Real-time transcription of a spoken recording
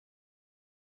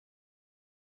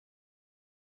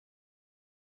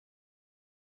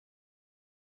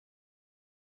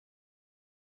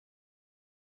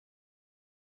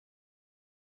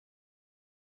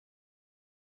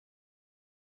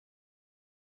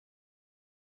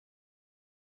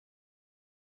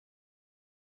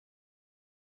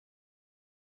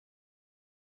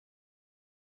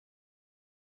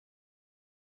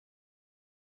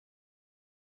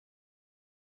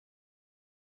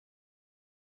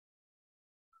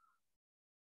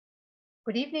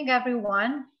Good evening,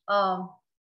 everyone.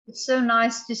 It's so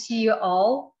nice to see you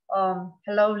all.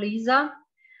 Hello, Lisa.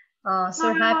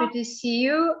 So happy to see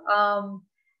you.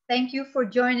 Thank you for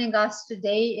joining us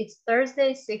today. It's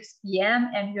Thursday, 6 p.m.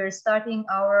 and we're starting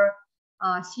our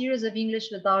series of English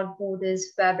Without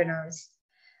Borders webinars.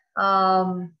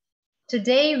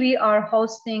 Today we are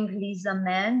hosting Lisa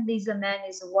Mann. Lisa Mann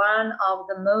is one of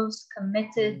the most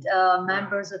committed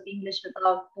members of English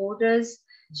Without Borders.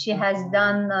 She has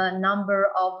done a number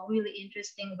of really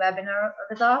interesting webinars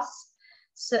with us.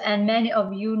 So, and many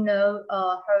of you know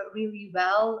her really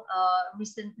well.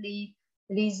 Recently,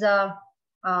 Lisa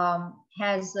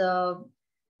has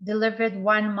delivered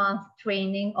 1 month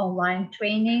training, online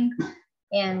training.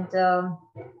 And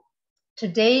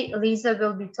today, Lisa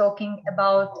will be talking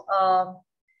about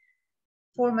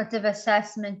formative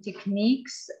assessment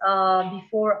techniques.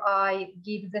 Before I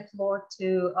give the floor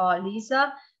to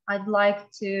Lisa, I'd like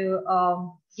to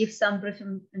give some brief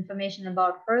information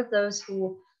about her. Those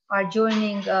who are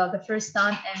joining the first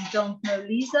time and don't know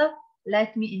Lisa,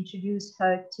 let me introduce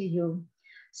her to you.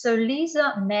 So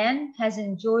Lisa Mann has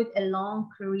enjoyed a long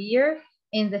career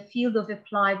in the field of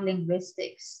applied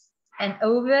linguistics. And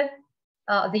over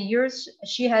the years,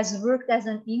 she has worked as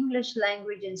an English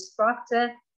language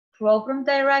instructor, program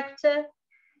director,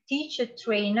 teacher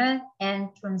trainer, and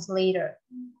translator.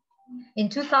 In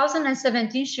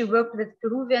 2017, she worked with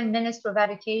Peruvian Ministry of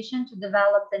Education to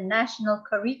develop the national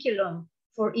curriculum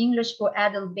for English for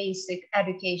adult basic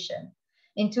education.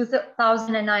 In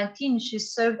 2019, she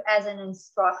served as an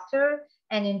instructor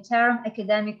and interim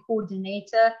academic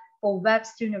coordinator for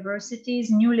Webster University's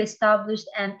newly established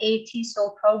MA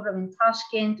TESOL program in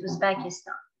Tashkent,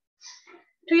 Uzbekistan.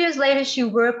 2 years later, she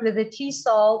worked with the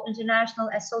TESOL International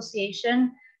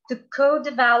Association to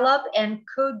co-develop and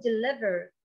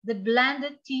co-deliver the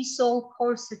blended TESOL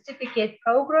Core Certificate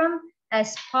Program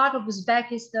as part of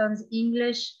Uzbekistan's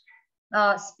English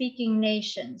Speaking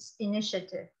Nations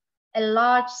Initiative, a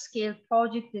large-scale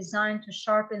project designed to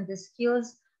sharpen the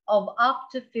skills of up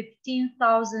to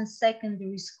 15,000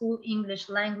 secondary school English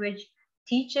language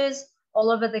teachers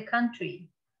all over the country.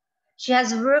 She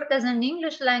has worked as an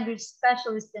English language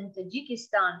specialist in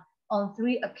Tajikistan on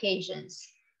 3 occasions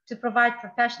to provide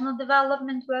professional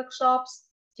development workshops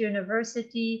to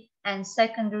university and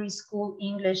secondary school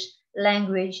English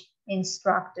language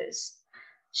instructors.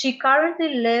 She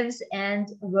currently lives and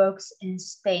works in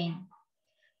Spain.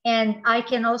 And I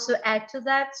can also add to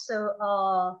that.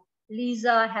 So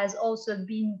Lisa has also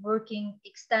been working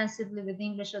extensively with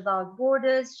English Without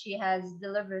Borders. She has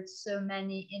delivered so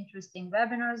many interesting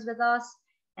webinars with us.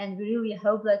 And we really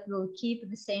hope that we'll keep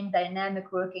the same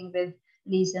dynamic working with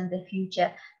Lisa in the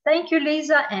future. Thank you,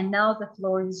 Lisa. And now the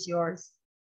floor is yours.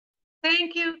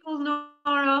 Thank you,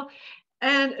 Nora.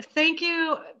 And thank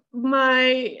you,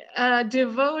 my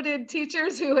devoted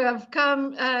teachers who have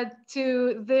come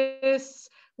to this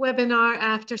webinar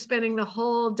after spending the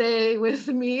whole day with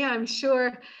me. I'm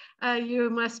sure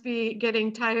you must be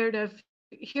getting tired of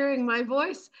hearing my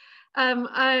voice.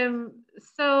 I'm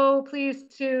so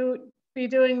pleased to be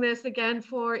doing this again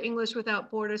for English Without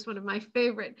Borders, one of my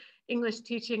favorite English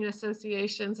teaching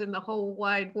associations in the whole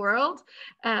wide world,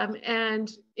 and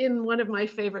in one of my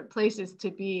favorite places to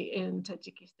be in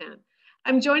Tajikistan.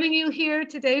 I'm joining you here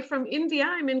today from India.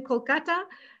 I'm in Kolkata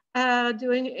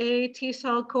doing a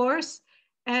TESOL course.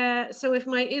 So if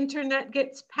my internet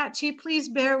gets patchy, please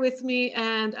bear with me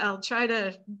and I'll try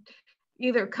to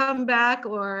either come back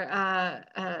or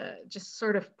just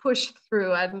sort of push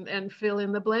through and fill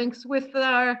in the blanks with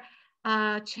our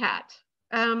chat.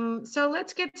 So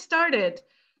let's get started.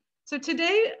 So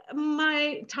today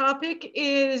my topic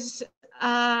is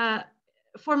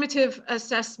formative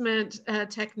assessment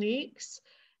techniques.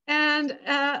 And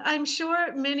I'm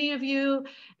sure many of you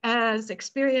as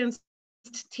experienced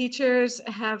teachers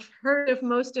have heard of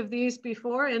most of these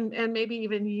before and maybe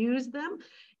even used them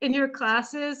in your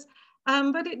classes.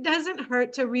 But it doesn't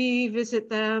hurt to revisit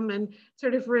them and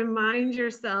sort of remind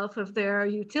yourself of their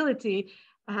utility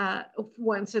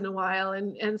once in a while.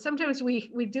 And sometimes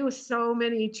we do so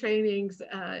many trainings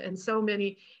and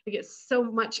we get so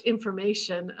much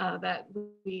information that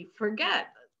we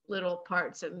forget little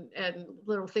parts and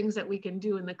little things that we can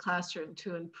do in the classroom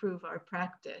to improve our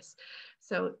practice.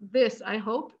 So this, I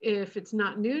hope, if it's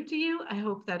not new to you, I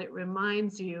hope that it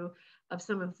reminds you of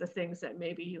some of the things that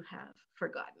maybe you have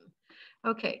forgotten.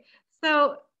 Okay,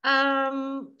 so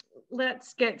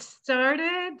let's get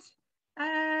started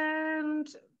and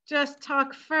just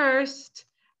talk first.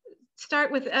 Start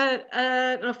with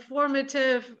a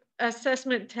formative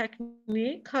assessment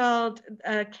technique called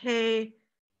KWL.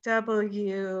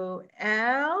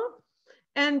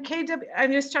 And then KW,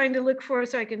 I'm just trying to look for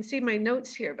so I can see my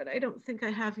notes here, but I don't think I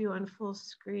have you on full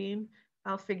screen.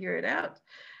 I'll figure it out.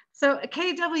 So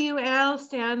KWL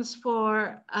stands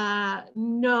for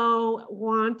know,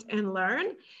 want, and learn.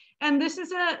 And this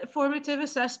is a formative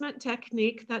assessment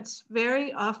technique that's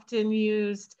very often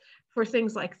used for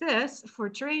things like this, for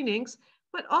trainings,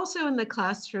 but also in the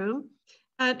classroom.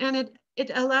 And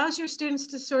it allows your students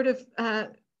to sort of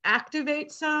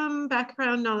activate some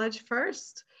background knowledge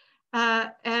first,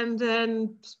 and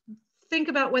then think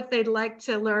about what they'd like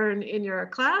to learn in your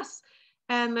class,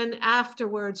 and then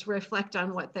afterwards reflect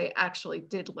on what they actually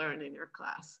did learn in your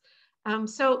class.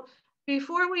 So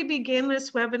before we begin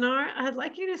this webinar, I'd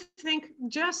like you to think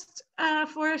just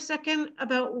for a second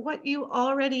about what you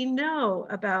already know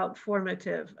about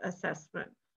formative assessment.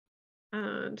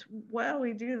 And while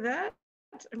we do that,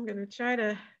 I'm going to try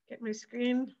to get my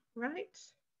screen right.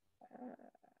 I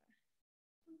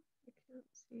can't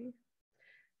see.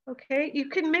 Okay, you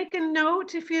can make a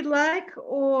note if you'd like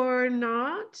or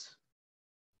not.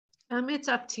 It's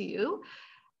up to you.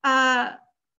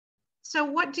 So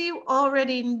what do you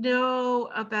already know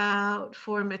about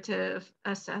formative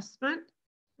assessment?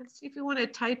 Let's see if you want to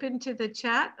type into the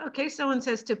chat. Okay, someone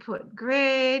says to put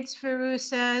grades, Faru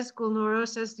says, Gulnoro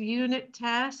says unit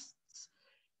tests.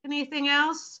 Anything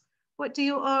else? What do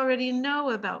you already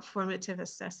know about formative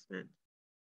assessment?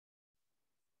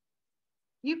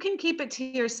 You can keep it to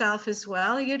yourself as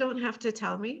well. You don't have to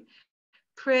tell me.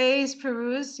 Praise,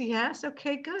 peruse, yes,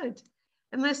 okay, good.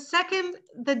 And the second,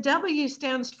 the W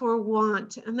stands for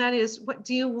want, and that is, what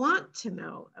do you want to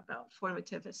know about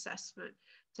formative assessment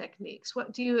techniques?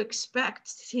 What do you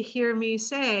expect to hear me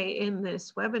say in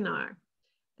this webinar?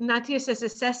 Natia says,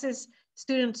 assesses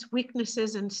students'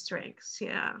 weaknesses and strengths.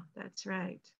 Yeah, that's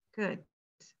right, good.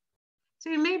 So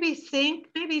you maybe think,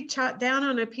 maybe jot down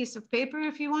on a piece of paper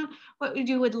if you want, what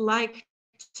you would like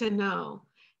to know.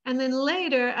 And then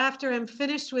later, after I'm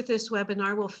finished with this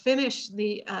webinar, we'll finish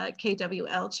the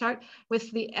KWL chart with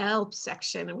the L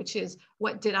section, which is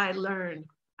what did I learn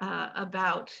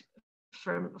about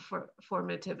for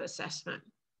formative assessment.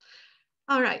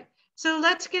 All right, so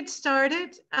let's get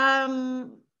started.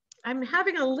 I'm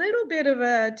having a little bit of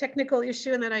a technical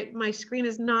issue in that my screen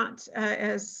is not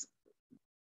as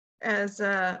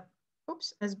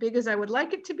big as I would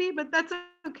like it to be, but that's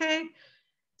okay.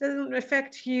 Doesn't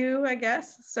affect you, I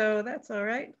guess, so that's all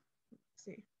right. Let's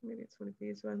see, maybe it's one of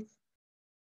these ones.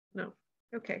 No,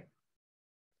 okay.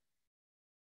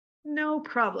 No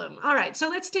problem. All right, so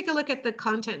let's take a look at the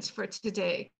contents for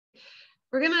today.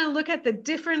 We're going to look at the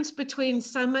difference between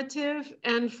summative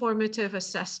and formative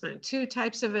assessment, two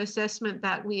types of assessment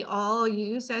that we all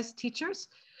use as teachers,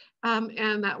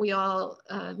 and that we all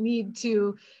need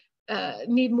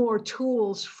more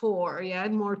tools for,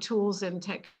 and more tools and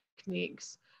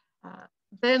techniques.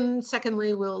 Then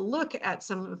secondly, we'll look at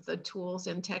some of the tools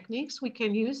and techniques we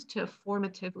can use to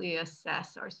formatively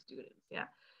assess our students,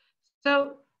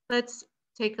 So let's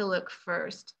take a look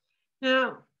first.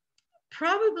 Now,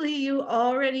 probably you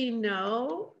already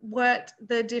know what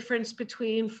the difference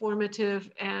between formative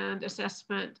and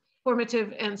summative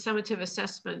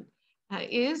assessment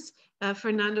is.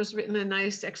 Fernando's written a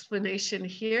nice explanation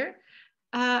here.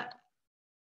 And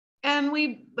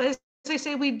as I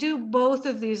say, we do both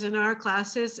of these in our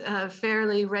classes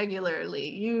fairly regularly,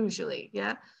 usually,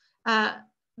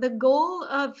 The goal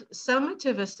of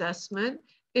summative assessment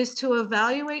is to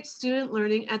evaluate student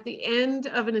learning at the end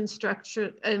of an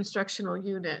instructional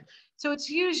unit. So it's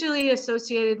usually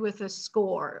associated with a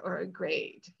score or a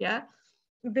grade,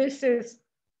 This is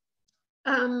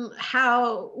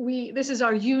this is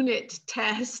our unit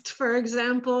test, for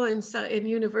example. In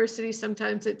university,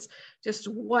 sometimes it's just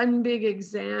one big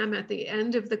exam at the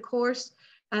end of the course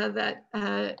that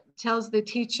tells the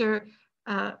teacher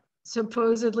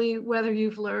supposedly whether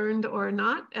you've learned or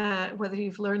not, whether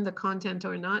you've learned the content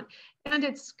or not. And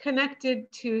it's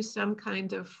connected to some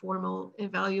kind of formal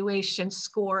evaluation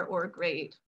score or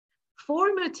grade.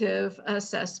 Formative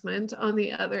assessment, on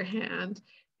the other hand,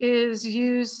 is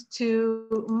used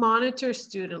to monitor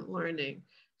student learning.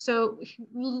 So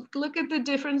look at the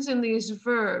difference in these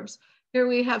verbs. Here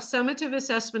we have summative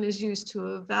assessment is used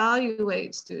to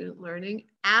evaluate student learning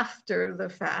after the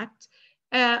fact,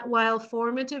 while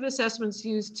formative assessment is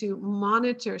used to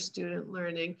monitor student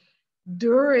learning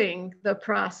during the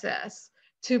process,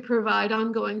 to provide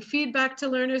ongoing feedback to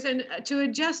learners and to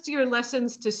adjust your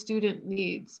lessons to student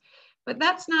needs. But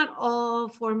that's not all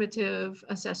formative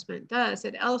assessment does.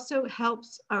 It also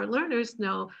helps our learners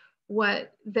know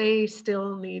what they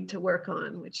still need to work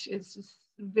on, which is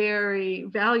very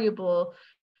valuable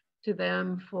to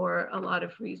them for a lot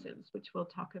of reasons, which we'll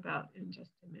talk about in just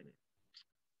a minute.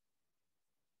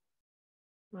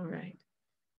 All right.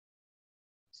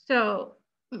 So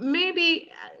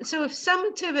maybe, so if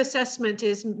summative assessment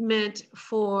is meant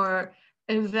for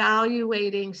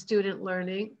evaluating student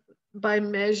learning by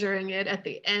measuring it at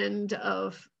the end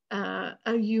of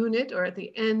a unit or at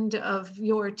the end of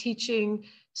your teaching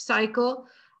cycle,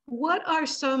 what are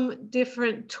some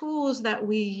different tools that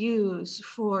we use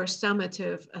for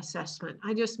summative assessment?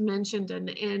 I just mentioned an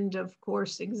end of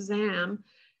course exam.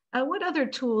 What other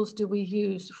tools do we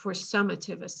use for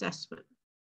summative assessment?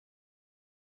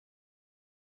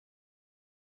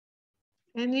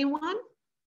 Anyone?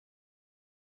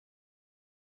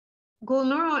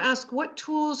 Gulnuro asked, what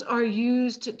tools are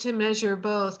used to measure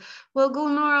both? Well,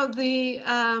 Gulnuro,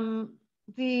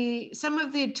 some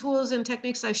of the tools and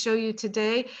techniques I show you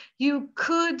today, you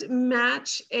could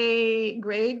match a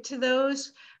grade to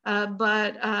those,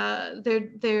 but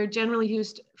they're generally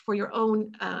used for your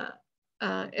own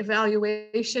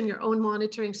evaluation, your own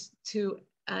monitoring to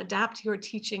adapt your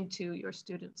teaching to your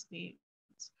students' needs.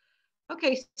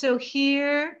 Okay, so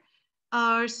here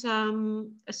are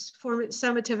some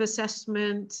summative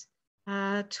assessment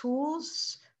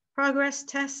tools, progress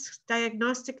tests,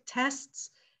 diagnostic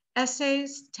tests,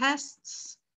 essays,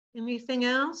 tests, anything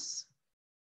else?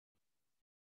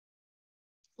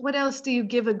 What else do you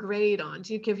give a grade on?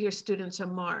 Do you give your students a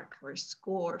mark or a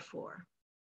score for?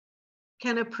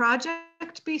 Can a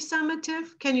project be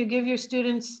summative? Can you give your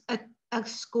students a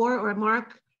score or a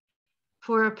mark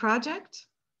for a project?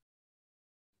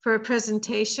 For a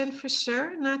presentation, for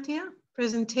sure, Nadia?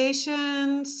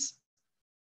 Presentations,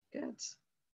 good.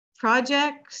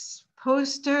 Projects,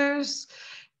 posters.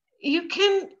 You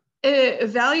can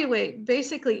evaluate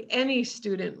basically any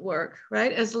student work,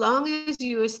 right? As long as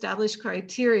you establish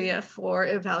criteria for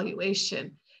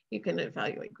evaluation. You can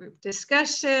evaluate group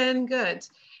discussion, good.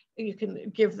 You can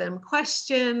give them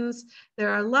questions. There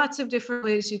are lots of different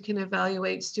ways you can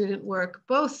evaluate student work,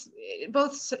 both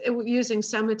using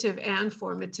summative and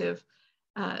formative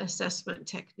assessment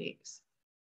techniques.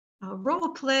 Role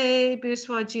play,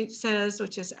 Biswajit says,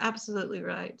 which is absolutely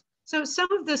right. So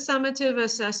some of the summative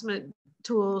assessment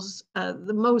tools,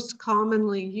 the most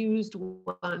commonly used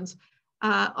ones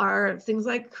are things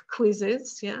like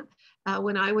quizzes, yeah.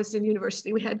 When I was in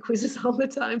university, we had quizzes all the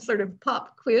time, sort of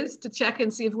pop quiz to check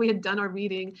and see if we had done our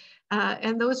reading.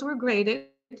 And those were graded.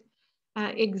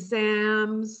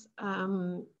 Exams,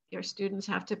 your students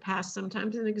have to pass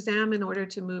sometimes an exam in order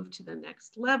to move to the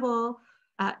next level.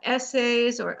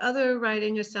 Essays or other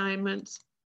writing assignments,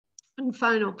 and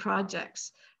final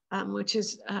projects, which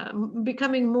is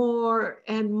becoming more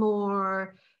and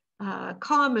more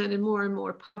common and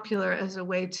more popular as a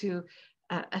way to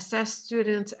assess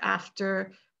students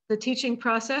after the teaching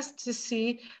process to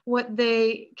see what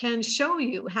they can show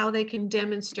you, how they can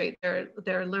demonstrate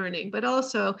their learning, but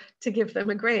also to give them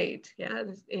a grade. Yeah,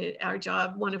 our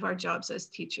job, one of our jobs as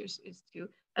teachers is to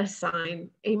assign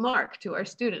a mark to our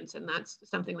students, and that's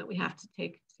something that we have to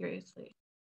take seriously.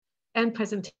 And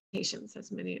presentations, as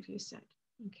many of you said.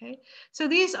 Okay, so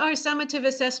these are summative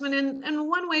assessment, and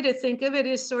one way to think of it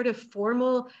is sort of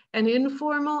formal and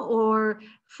informal, or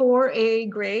for a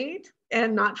grade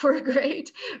and not for a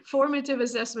grade. Formative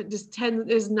assessment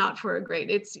is not for a grade.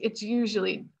 It's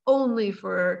usually only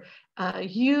for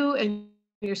you and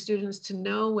your students to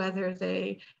know whether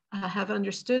they have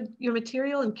understood your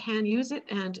material and can use it,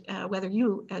 and whether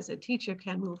you as a teacher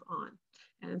can move on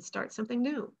and start something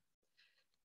new.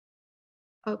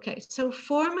 Okay, so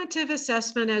formative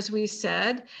assessment, as we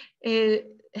said,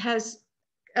 it has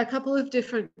a couple of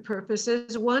different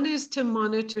purposes. One is to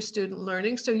monitor student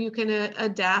learning, so you can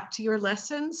adapt your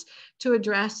lessons to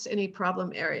address any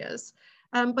problem areas.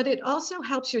 But it also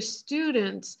helps your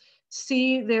students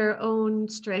see their own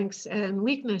strengths and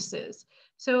weaknesses.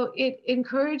 So it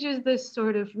encourages this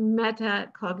sort of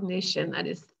metacognition, that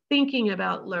is thinking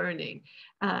about learning,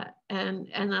 and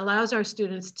allows our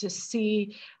students to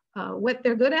see what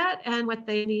they're good at and what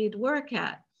they need work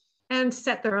at, and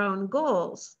set their own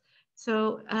goals.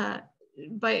 So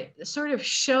by sort of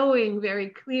showing very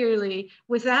clearly,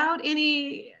 without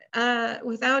any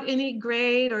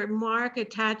grade or mark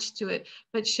attached to it,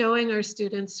 but showing our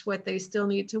students what they still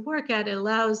need to work at, it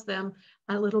allows them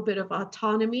a little bit of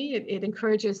autonomy. It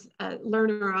encourages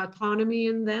learner autonomy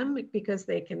in them, because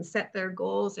they can set their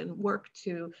goals and work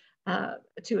to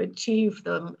achieve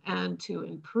them and to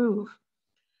improve.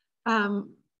 But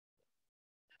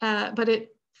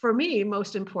it, for me,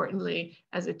 most importantly,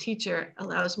 as a teacher,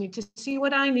 allows me to see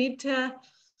what I need to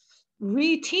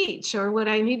reteach, or what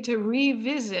I need to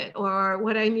revisit, or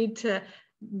what I need to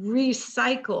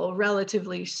recycle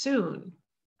relatively soon.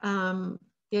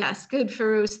 Yes, good,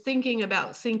 Feroz, thinking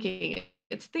about thinking.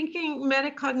 It's thinking,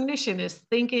 metacognition is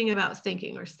thinking about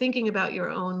thinking or thinking about your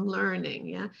own learning,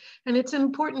 yeah? And it's an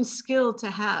important skill to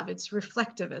have. It's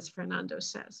reflective, as Fernando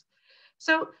says.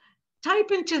 So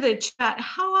type into the chat,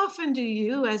 how often do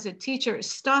you as a teacher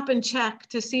stop and check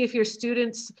to see if your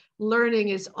students' learning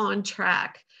is on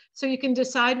track? So you can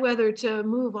decide whether to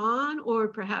move on or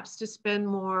perhaps to spend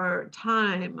more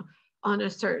time on a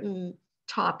certain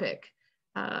topic.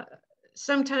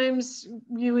 Sometimes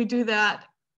we do that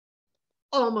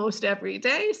almost every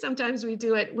day. Sometimes we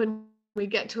do it when we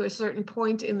get to a certain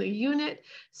point in the unit.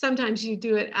 Sometimes you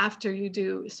do it after you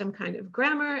do some kind of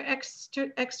grammar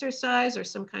exercise or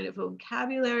some kind of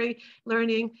vocabulary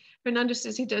learning. Fernando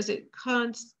says he does it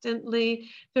constantly.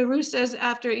 Veru says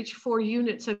after each 4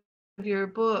 units of your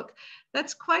book.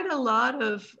 That's quite a lot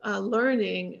of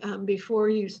learning before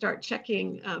you start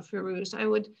checking Ferouz. I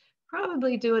would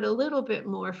probably do it a little bit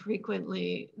more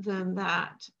frequently than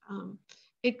that.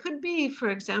 It could be, for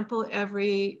example,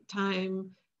 every time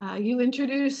you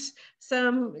introduce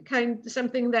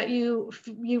something that you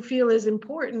feel is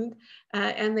important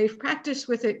and they've practiced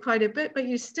with it quite a bit, but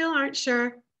you still aren't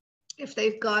sure if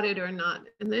they've got it or not.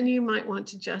 And then you might want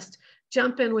to just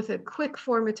jump in with a quick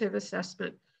formative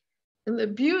assessment. And the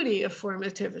beauty of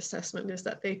formative assessment is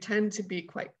that they tend to be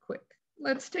quite quick.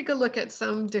 Let's take a look at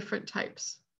some different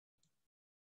types.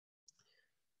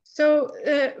 So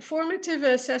formative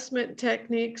assessment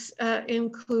techniques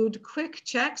include quick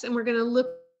checks, and we're going to look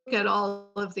at all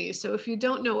of these. So if you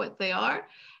don't know what they are,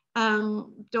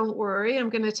 don't worry. I'm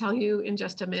going to tell you in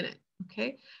just a minute.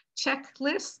 Okay.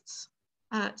 Checklists,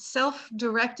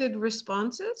 self-directed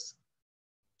responses,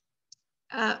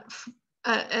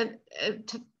 and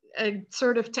a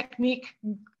sort of technique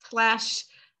clash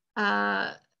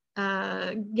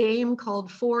game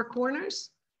called 4 corners,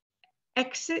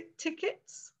 exit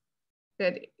tickets.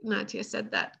 Good, Natia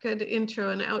said that. Good intro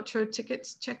and outro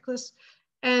tickets, checklists,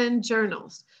 and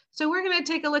journals. So we're going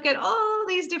to take a look at all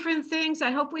these different things. I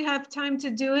hope we have time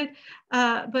to do it,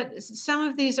 but some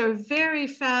of these are very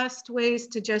fast ways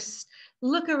to just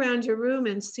look around your room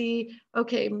and see,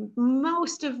 okay,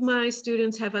 most of my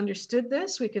students have understood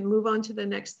this. We can move on to the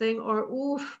next thing, or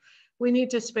oof, we need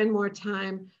to spend more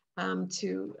time on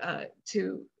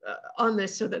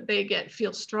this so that they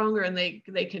feel stronger and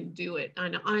they can do it.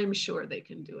 And I'm sure they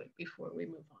can do it before we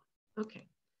move on. Okay,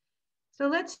 so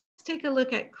let's take a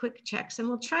look at quick checks, and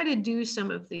we'll try to do some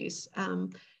of these.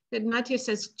 Natia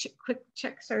says quick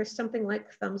checks are something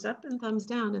like thumbs up and thumbs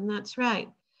down, and that's right.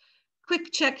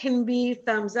 Quick check can be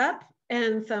thumbs up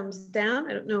and thumbs down.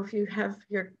 I don't know if you have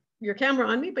your camera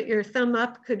on me, but your thumb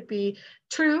up could be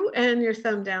true and your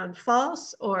thumb down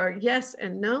false, or yes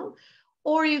and no.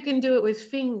 Or you can do it with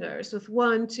fingers, with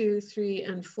 1, 2, 3,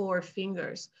 and 4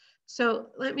 fingers.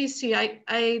 So let me see.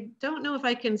 I don't know if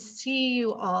I can see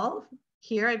you all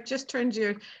here. I've just turned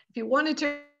if you want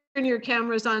to turn your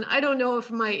cameras on, I don't know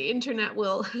if my internet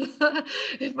will,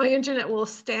 if my internet will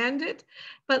stand it,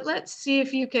 but let's see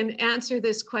if you can answer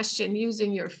this question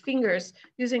using your fingers,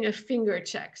 using a finger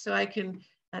check, so I can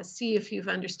see if you've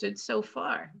understood so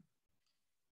far.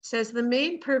 It says the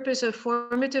main purpose of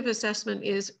formative assessment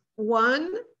is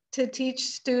 1, to teach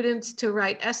students to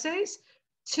write essays,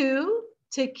 2,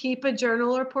 to keep a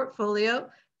journal or portfolio,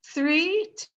 3,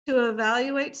 to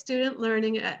evaluate student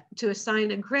learning to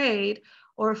assign a grade,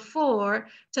 or 4,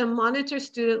 to monitor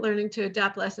student learning to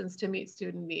adapt lessons to meet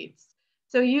student needs.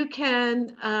 So you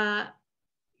can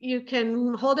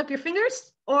hold up your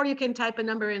fingers, or you can type a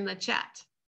number in the chat.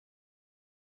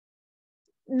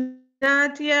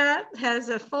 Nadia has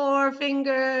 4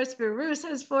 fingers. Ferouz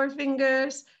has 4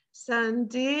 fingers.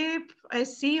 Sandeep, I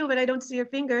see you, but I don't see your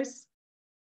fingers.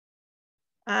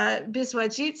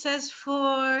 Biswajit says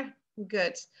 4.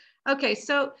 Good. Okay,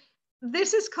 so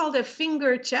this is called a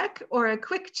finger check or a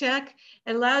quick check.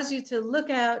 It allows you to look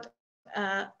out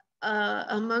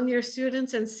among your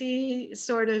students and see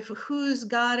sort of who's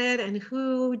got it and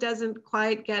who doesn't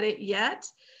quite get it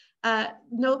yet.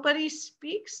 Nobody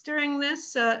speaks during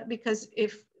this because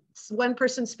if one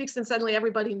person speaks, then suddenly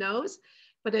everybody knows.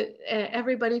 But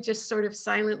everybody just sort of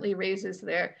silently raises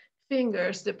their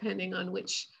fingers depending on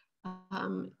which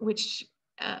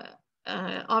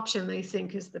option they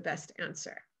think is the best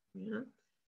answer. Yeah.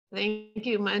 Thank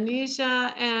you,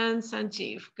 Manisha and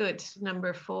Sanjeev. Good,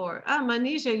 number 4.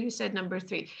 Manisha, you said number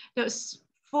 3. No,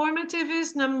 formative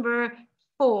is number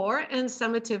 4 and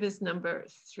summative is number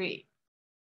 3.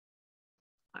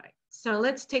 All right, so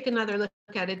let's take another look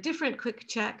at a different quick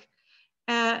check.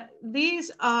 These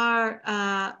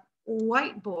are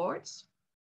whiteboards.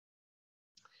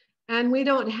 And we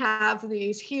don't have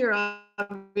these here,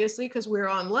 obviously, because we're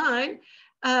online.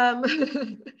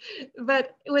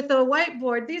 But with a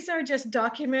whiteboard, these are just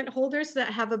document holders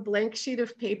that have a blank sheet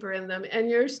of paper in them, and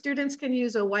your students can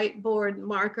use a whiteboard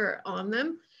marker on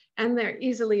them, and they're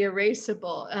easily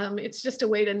erasable. It's just a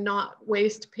way to not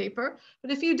waste paper. But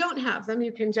if you don't have them,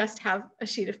 you can just have a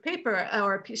sheet of paper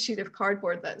or a sheet of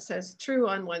cardboard that says true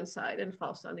on one side and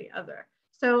false on the other.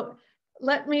 So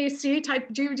let me see,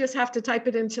 you just have to type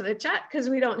it into the chat because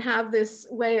we don't have this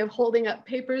way of holding up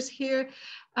papers here.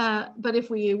 But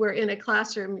if we were in a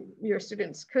classroom, your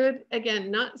students could. Again,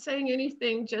 not saying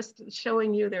anything, just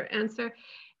showing you their answer.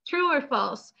 True or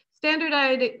false?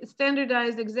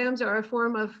 Standardized exams are a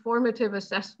form of formative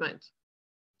assessment.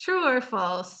 True or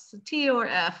false? T or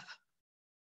F?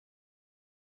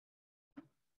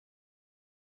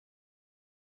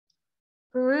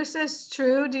 Guru says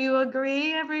true. Do you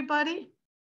agree, everybody?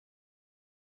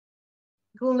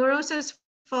 Gulnuro says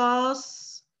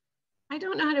false. I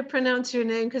don't know how to pronounce your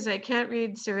name because I can't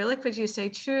read Cyrillic, but you say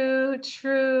true,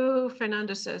 true.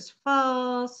 Fernando says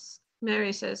false.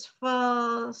 Mary says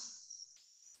false.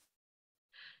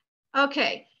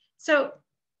 Okay, so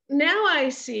now I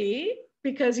see,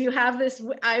 because you have this,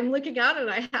 I'm looking out and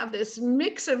I have this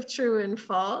mix of true and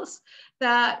false,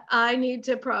 that I need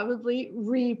to probably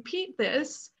repeat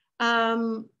this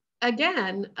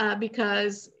again,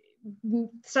 because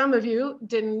some of you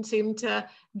didn't seem to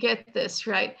get this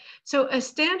right. So a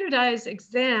standardized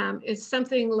exam is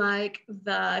something like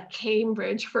the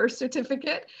Cambridge First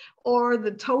Certificate or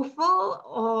the TOEFL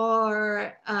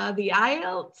or the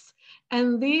IELTS.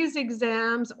 And these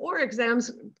exams, or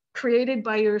exams created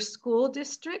by your school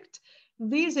district,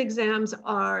 these exams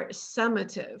are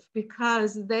summative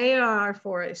because they are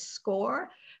for a score.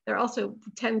 They also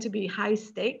tend to be high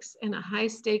stakes, and a high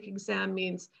stakes exam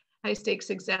means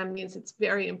it's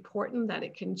very important, that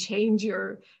it can change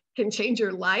your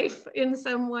life in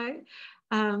some way.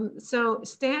 So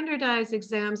standardized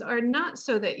exams are not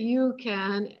so that you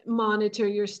can monitor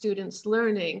your students'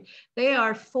 learning. They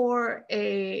are for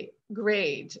a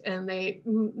grade, and they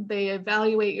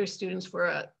evaluate your students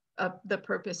for the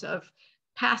purpose of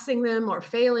passing them or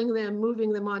failing them,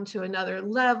 moving them on to another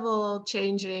level,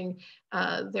 changing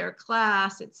their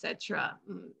class, etc.,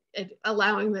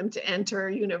 allowing them to enter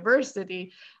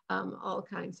university, all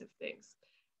kinds of things.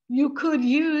 You could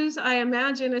use, I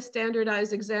imagine, a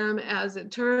standardized exam as a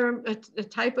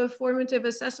type of formative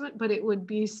assessment, but it would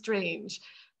be strange.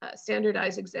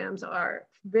 Standardized exams are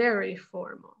very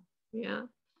formal. Yeah.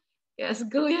 Yes,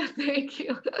 Gulia, thank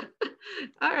you.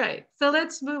 All right, so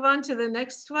let's move on to the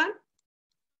next one.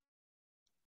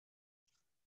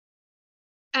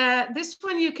 This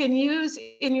one you can use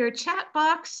in your chat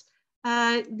box,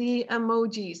 the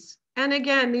emojis. And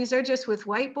again, these are just with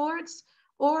whiteboards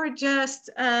or just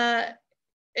a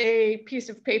piece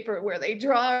of paper where they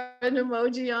draw an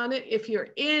emoji on it. If you're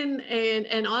in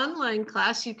an online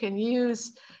class, you can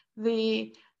use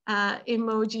the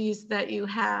emojis that you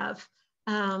have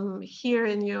here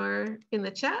in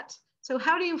the chat. So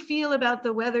how do you feel about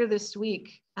the weather this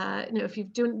week? If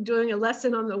you've doing a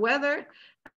lesson on the weather,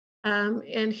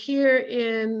 and here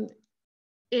in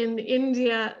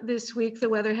India this week, the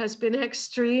weather has been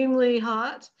extremely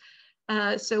hot.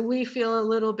 So we feel a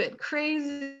little bit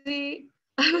crazy.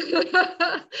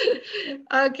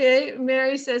 Okay,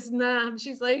 Mary says, nah.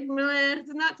 She's like, nah,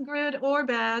 it's not good or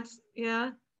bad.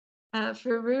 Yeah.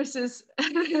 Farouz is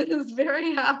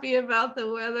very happy about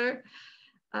the weather.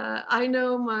 I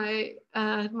know my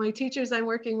teachers I'm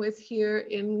working with here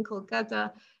in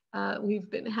Kolkata, we've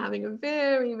been having a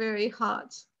very, very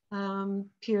hot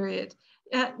period.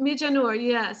 Mijanur,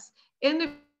 yes. End of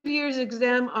year's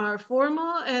exam are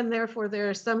formal and therefore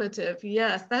they're summative.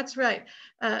 Yes, that's right.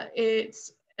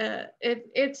 It's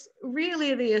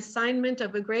really the assignment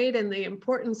of a grade and the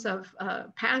importance of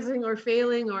passing or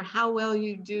failing, or how well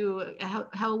you do,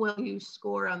 how well you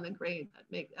score on the grade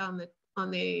that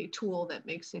on the tool that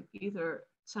makes it either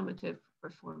summative or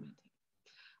formative.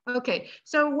 Okay,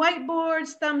 so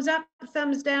whiteboards, thumbs up,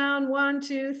 thumbs down, 1,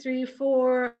 2, 3,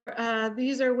 4.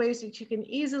 These are ways that you can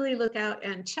easily look out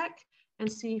and check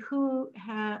and see who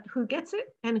gets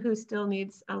it and who still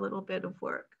needs a little bit of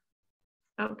work.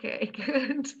 Okay,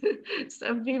 good.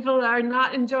 Some people are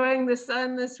not enjoying the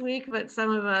sun this week, but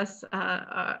some of us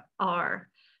are.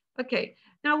 Okay,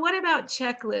 now what about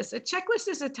checklists? A checklist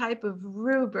is a type of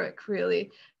rubric,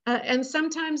 really. And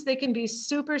sometimes they can be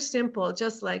super simple,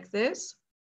 just like this.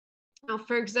 Now,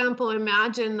 for example,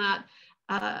 imagine that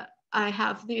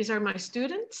these are my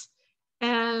students,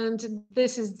 and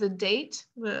this is the date,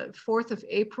 the 4th of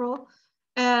April.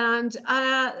 And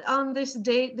on this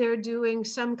date, they're doing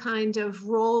some kind of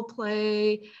role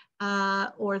play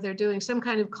or they're doing some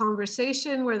kind of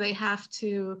conversation where they have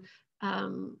to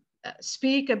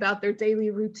speak about their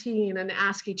daily routine and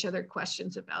ask each other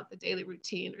questions about the daily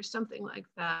routine or something like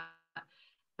that.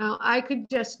 Now, I could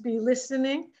just be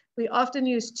listening. We often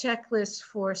use checklists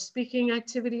for speaking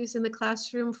activities in the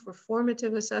classroom for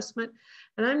formative assessment.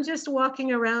 And I'm just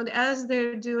walking around as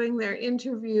they're doing their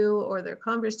interview or their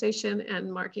conversation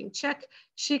and marking check.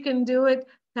 She can do it.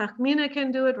 Tahmina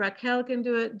can do it. Raquel can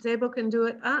do it. Zebo can do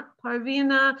it.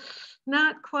 Parvina,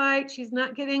 not quite. She's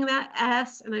not getting that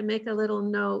S. And I make a little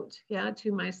note, yeah,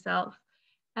 to myself.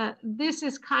 This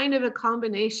is kind of a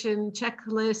combination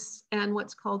checklist and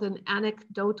what's called an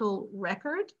anecdotal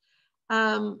record.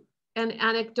 An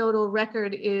anecdotal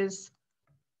record is,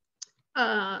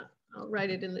 I'll write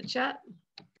it in the chat.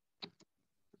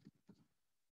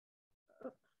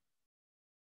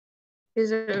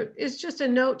 Is just a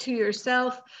note to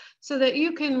yourself so that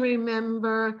you can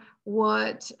remember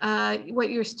what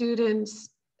your students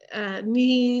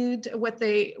need, what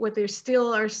they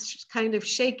still are kind of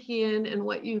shaky in, and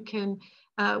what you can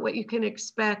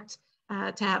expect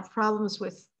to have problems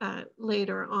with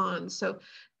later on. So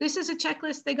this is a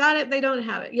checklist. They got it, they don't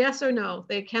have it. Yes or no?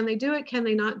 Can they do it? Can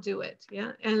they not do it?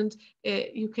 Yeah, and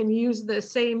you can use the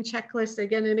same checklist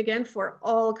again and again for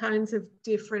all kinds of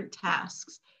different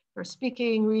tasks, for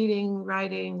speaking, reading,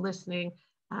 writing, listening,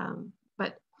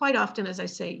 but quite often, as I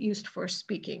say, used for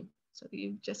speaking. So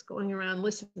you're just going around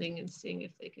listening and seeing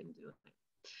if they can do it.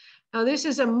 Now, this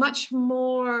is a much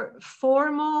more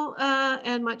formal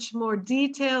and much more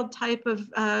detailed type of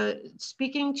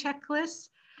speaking checklist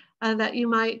that you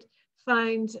might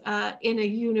find in a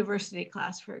university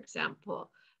class, for example,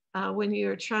 when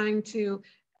you're trying to,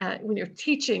 when you're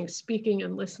teaching speaking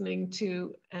and listening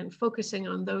to and focusing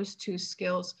on those two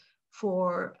skills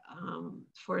for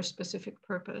a specific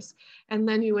purpose. And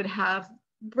then you would have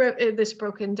this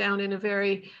broken down in a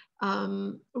very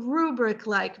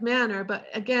rubric-like manner, but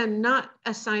again, not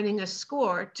assigning a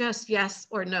score, just yes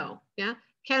or no. Yeah,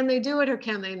 can they do it or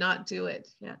can they not do it?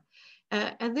 Yeah,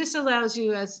 and this allows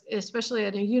you, especially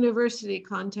in a university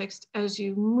context, as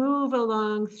you move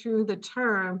along through the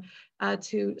term,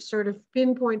 to sort of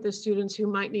pinpoint the students who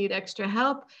might need extra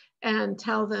help and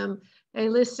tell them, hey,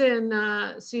 listen,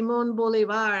 Simón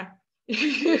Bolívar,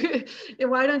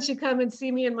 why don't you come and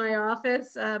see me in my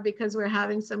office, because we're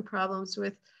having some problems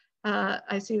with,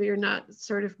 I see that you're not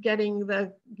sort of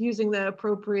using the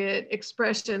appropriate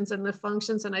expressions and the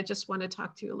functions, and I just want to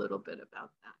talk to you a little bit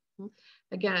about that.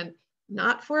 Again,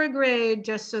 not for a grade,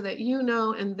 just so that you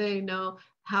know and they know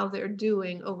how they're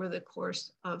doing over the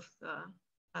course of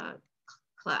the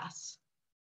class.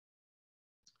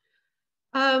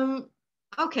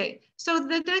 Okay, so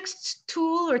the next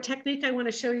tool or technique I want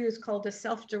to show you is called a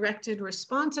self-directed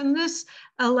response, and this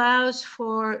allows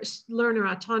for learner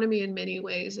autonomy in many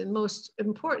ways, and most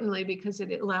importantly because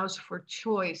it allows for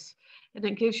choice, and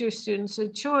it gives your students a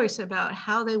choice about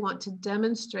how they want to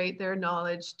demonstrate their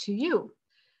knowledge to you.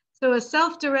 So a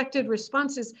self-directed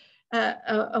response is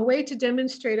a way to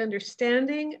demonstrate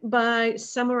understanding by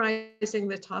summarizing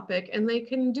the topic, and they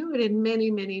can do it in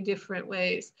many, many different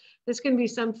ways. This can be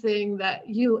something that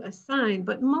you assign,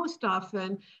 but most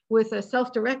often with a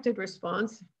self-directed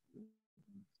response,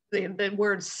 the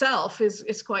word self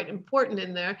is quite important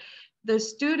in there. The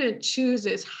student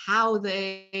chooses how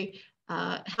they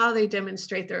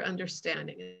demonstrate their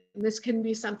understanding. And this can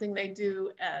be something they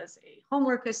do as a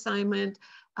homework assignment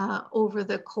over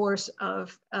the course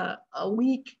of a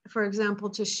week, for example,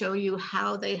 to show you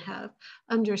how they have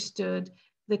understood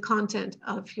the content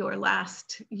of your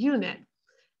last unit.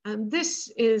 And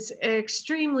this is an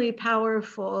extremely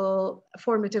powerful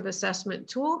formative assessment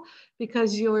tool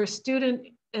because your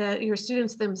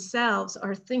students themselves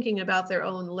are thinking about their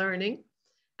own learning,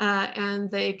 and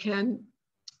they can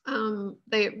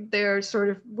they're sort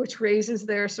of, which raises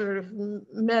their sort of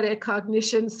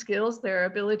metacognition skills, their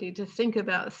ability to think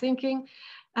about thinking,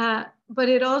 but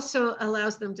it also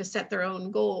allows them to set their own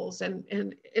goals, and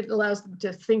it allows them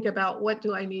to think about what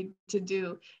do I need to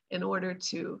do in order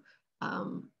to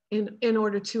in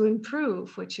order to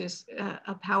improve, which is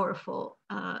a powerful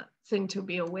thing to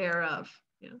be aware of.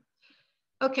 Yeah.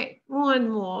 Okay, one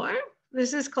more.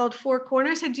 This is called Four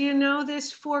Corners. Do you know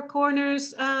this Four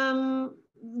Corners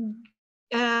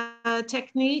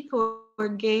technique or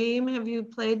game? Have you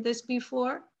played this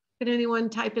before? Can anyone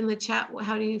type in the chat,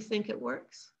 how do you think it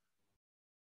works?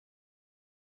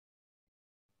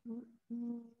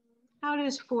 How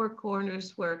does Four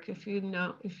Corners work, if you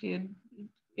know?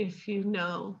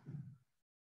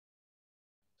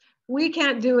 We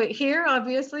can't do it here,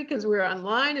 obviously, because we're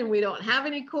online and we don't have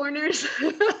any corners.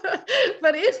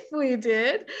 But if we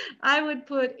did, I would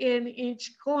put in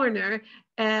each corner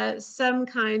some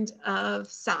kind of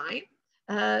sign,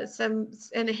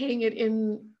 and hang it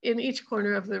in each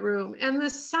corner of the room. And the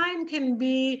sign can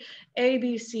be A,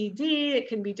 B, C, D. It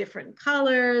can be different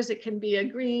colors. It can be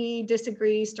agree,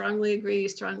 disagree, strongly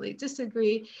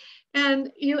disagree.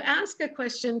 And you ask a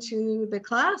question to the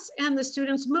class, and the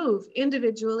students move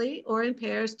individually or in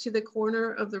pairs to the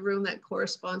corner of the room that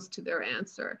corresponds to their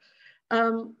answer.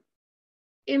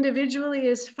 Individually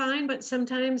is fine, but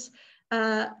sometimes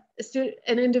an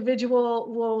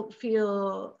individual won't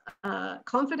feel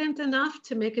confident enough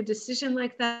to make a decision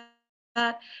like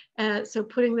that. So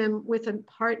putting them with a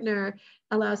partner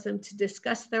allows them to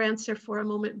discuss their answer for a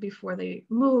moment before they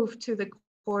move to the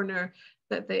corner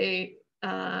that they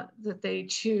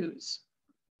choose.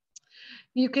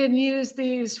 You can use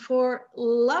these for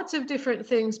lots of different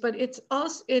things, but it's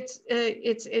also it's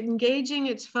engaging,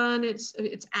 it's fun, it's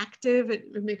active.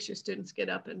 It makes your students get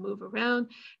up and move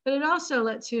around, but it also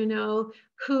lets you know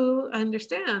who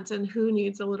understands and who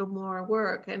needs a little more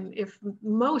work. And if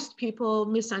most people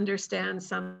misunderstand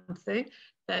something,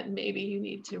 that maybe you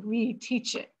need to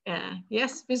reteach it.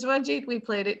 Yes, Biswajit, we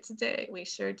played it today. We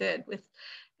sure did. With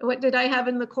what did I have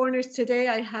in the corners today?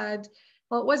 I had,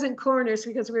 well, it wasn't corners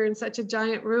because we were in such a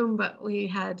giant room, but we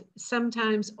had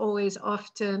sometimes, always,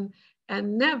 often,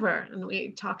 and never. And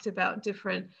we talked about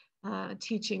different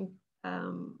teaching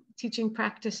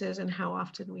practices and how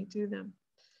often we do them.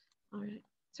 All right.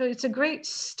 So it's a great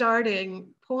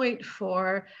starting point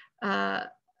for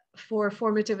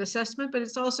formative assessment, but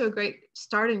it's also a great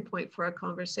starting point for a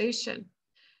conversation.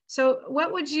 So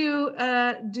what would you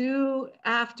do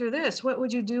after this? What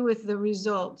would you do with the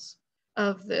results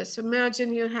of this?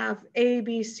 Imagine you have A,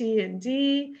 B, C, and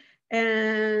D,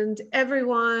 and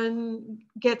everyone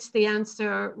gets the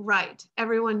answer right.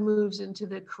 Everyone moves into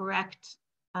the correct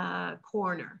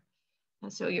corner.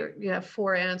 So you have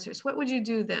 4 answers. What would you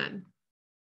do then?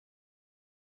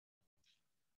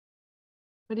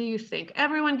 What do you think?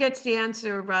 Everyone gets the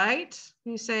answer right.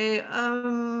 You say,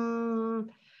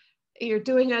 you're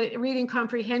doing a reading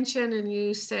comprehension and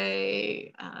you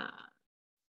say,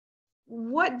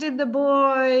 what did the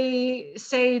boy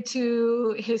say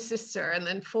to his sister? And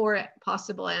then 4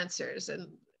 possible answers, and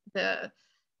the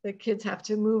kids have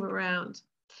to move around.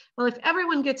 Well, if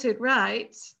everyone gets it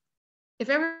right, if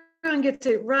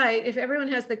everyone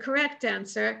has the correct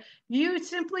answer, you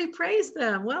simply praise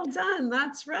them. Well done,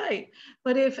 that's right.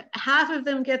 But if half of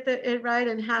them get it right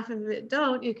and half of it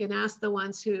don't, you can ask the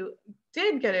ones who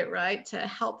did get it right to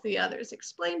help the others.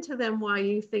 Explain to them why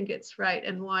you think it's right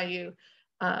and why you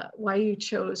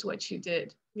chose what you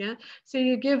did. Yeah. So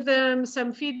you give them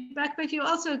some feedback, but you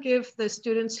also give the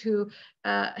students who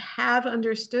have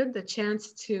understood the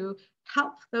chance to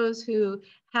help those who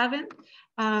haven't.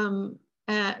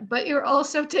 But you're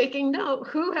also taking note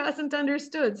who hasn't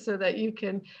understood so that you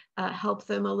can help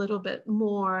them a little bit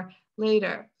more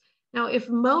later. Now, if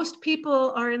most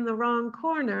people are in the wrong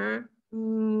corner,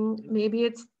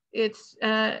 maybe it's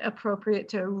appropriate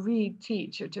to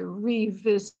reteach or to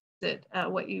revisit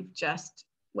what you've just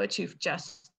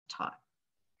taught.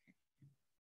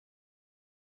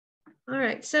 All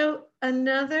right, so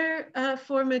another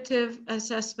formative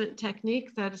assessment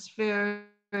technique that is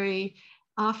very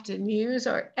often used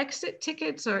are exit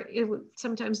tickets, or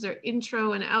sometimes they're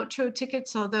intro and outro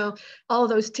tickets, although all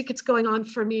those tickets going on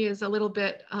for me is a little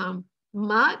bit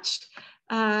much.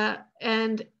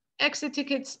 And exit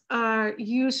tickets are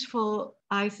useful,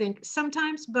 I think,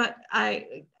 sometimes, but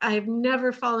I've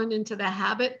never fallen into the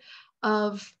habit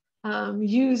of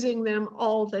using them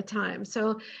all the time.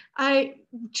 So I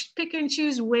pick and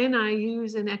choose when I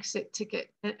use an exit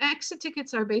ticket. And exit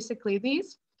tickets are basically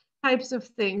these types of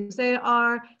things. They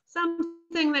are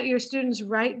something that your students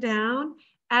write down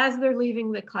as they're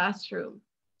leaving the classroom.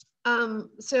 And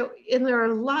there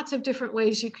are lots of different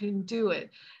ways you can do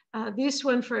it. This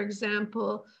one, for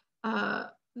example,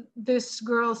 this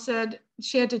girl said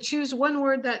she had to choose one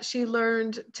word that she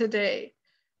learned today.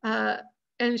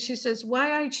 And she says,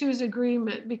 why I choose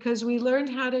agreement? Because we learned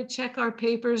how to check our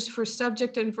papers for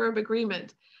subject and verb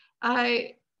agreement.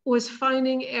 I was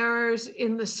finding errors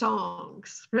in the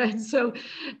songs, right? So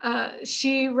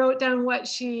she wrote down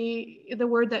the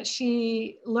word that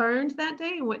she learned that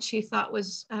day and what she thought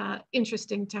was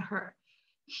interesting to her.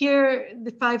 Here,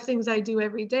 the 5 things I do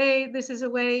every day. This is a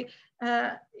way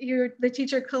the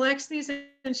teacher collects these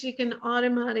and she can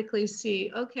automatically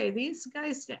see, okay, these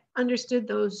guys understood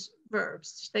those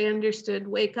verbs. They understood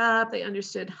wake up, they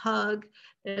understood hug,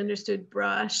 they understood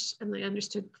brush, and they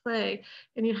understood play.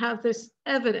 And you have this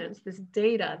evidence, this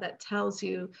data that tells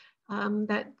you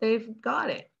that they've got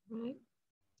it, right?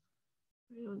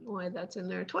 I don't know why that's in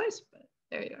there twice, but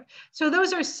there you are. So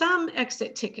those are some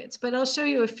exit tickets, but I'll show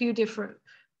you a few different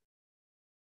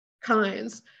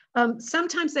kinds.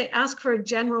 Sometimes they ask for a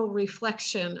general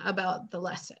reflection about the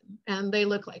lesson, and they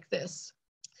look like this.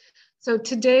 So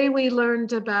today we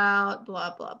learned about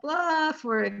blah, blah, blah.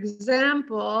 For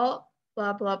example,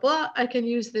 blah, blah, blah. I can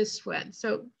use this when.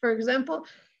 So for example,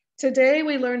 today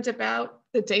we learned about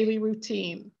the daily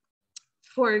routine.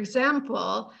 For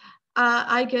example,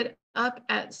 I get up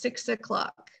at 6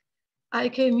 o'clock. I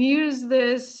can use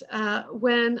this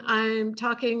when I'm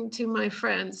talking to my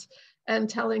friends and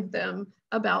telling them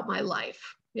about my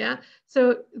life. Yeah,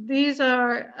 so these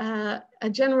are a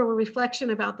general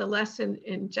reflection about the lesson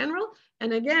in general.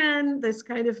 And again, this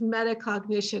kind of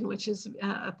metacognition, which is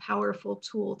a powerful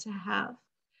tool to have.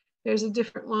 There's a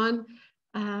different one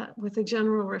with a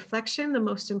general reflection. The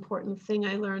most important thing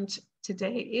I learned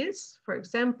today is, for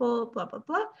example, blah, blah,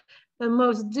 blah. The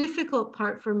most difficult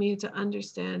part for me to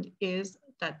understand is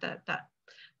that.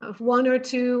 If 1 or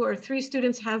 2 or 3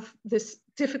 students have this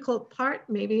difficult part,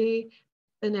 maybe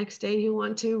the next day you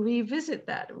want to revisit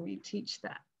that and reteach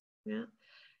that. Yeah.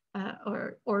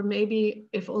 Or maybe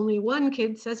if only 1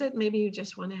 kid says it, maybe you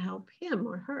just want to help him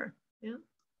or her. Yeah.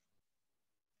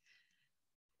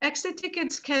 Exit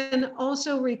tickets can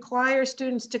also require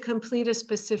students to complete a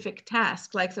specific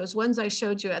task, like those ones I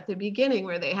showed you at the beginning,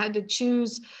 where they had to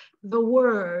choose the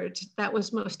word that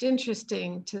was most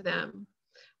interesting to them,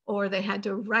 or they had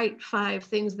to write 5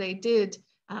 things they did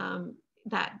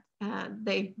that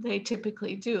they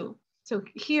typically do. So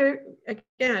here,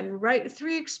 again, write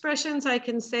 3 expressions I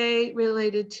can say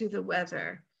related to the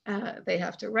weather. They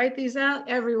have to write these out.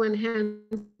 Everyone hands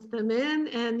them in,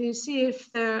 and you see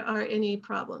if there are any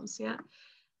problems. Yeah.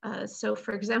 So,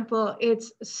 for example,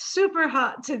 it's super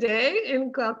hot today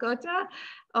in Calcutta,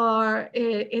 or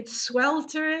it's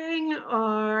sweltering,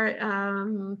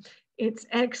 or it's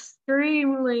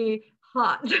extremely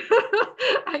hot.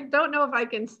 I don't know if I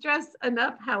can stress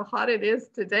enough how hot it is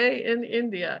today in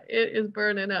India. It is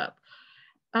burning up.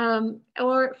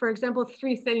 Or, for example,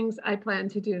 3 things I plan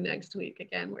to do next week.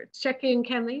 Again, we're checking,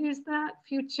 can they use that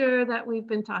future that we've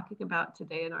been talking about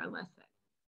today in our lesson?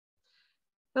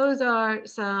 Those are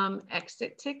some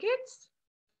exit tickets.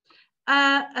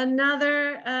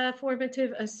 Another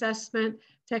formative assessment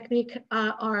technique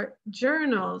are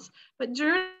journals, but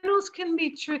journals can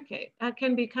be tricky,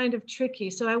 can be kind of tricky.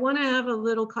 So I want to have a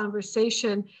little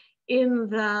conversation in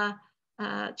the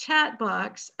chat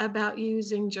box about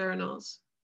using journals.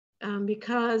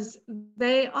 Because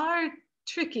they are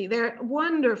tricky. They're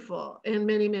wonderful in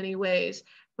many, many ways,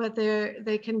 but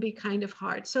they can be kind of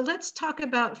hard. So let's talk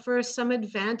about first some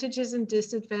advantages and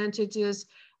disadvantages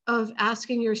of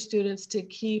asking your students to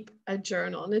keep a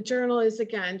journal. And a journal is,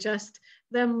 again, just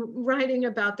them writing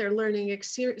about their learning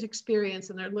experience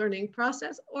and their learning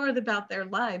process, or about their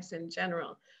lives in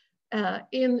general,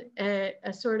 in a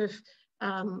sort of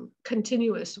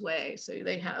continuous way. So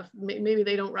they have, maybe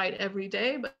they don't write every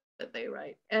day, but they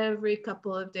write every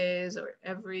couple of days or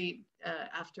every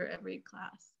after every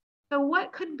class. So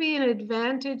what could be an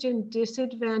advantage and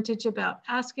disadvantage about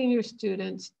asking your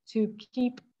students to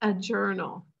keep a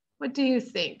journal? What do you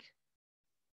think?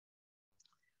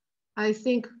 I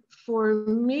think for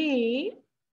me,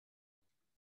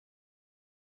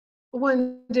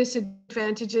 one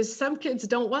disadvantage is some kids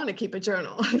don't want to keep a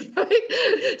journal.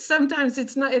 Right? Sometimes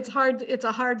it's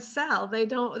a hard sell. They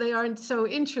aren't so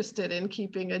interested in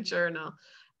keeping a journal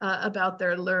about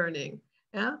their learning.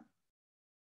 Yeah.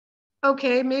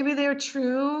 Okay, maybe they're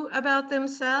true about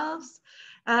themselves,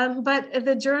 but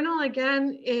the journal,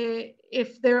 again,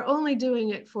 if they're only doing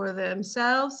it for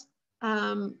themselves,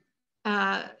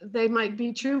 they might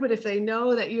be true, but if they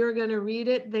know that you're going to read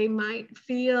it, they might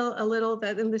feel a little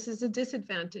that, and this is a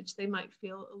disadvantage, they might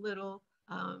feel a little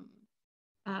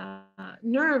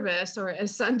nervous, or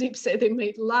as Sandeep said, they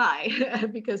might lie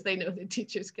because they know the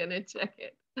teacher's going to check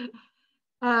it.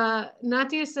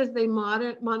 Nadia says they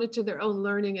monitor their own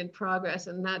learning and progress,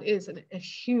 and that is a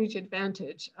huge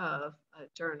advantage of a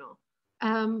journal.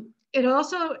 It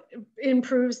also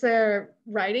improves their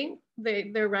writing,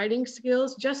 their writing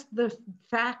skills. Just the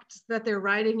fact that they're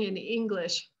writing in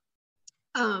English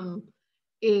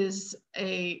is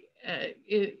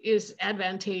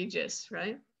advantageous,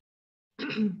 right?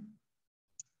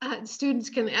 Students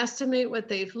can estimate what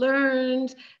they've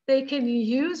learned. They can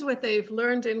use what they've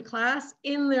learned in class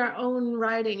in their own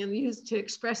writing and use to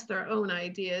express their own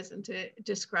ideas and to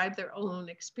describe their own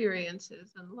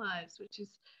experiences and lives, which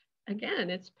is again,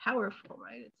 it's powerful,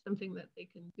 right? It's something that they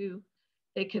can do.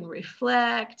 They can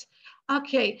reflect.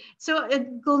 Okay, so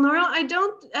Gulnora,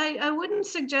 I wouldn't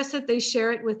suggest that they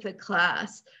share it with the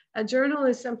class. A journal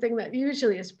is something that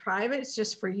usually is private, it's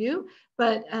just for you.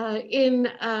 But in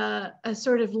a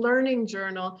sort of learning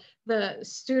journal, the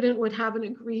student would have an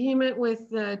agreement with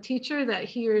the teacher that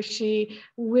he or she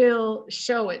will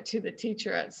show it to the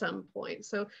teacher at some point.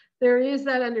 So there is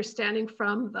that understanding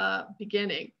from the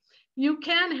beginning. You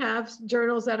can have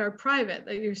journals that are private,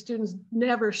 that your students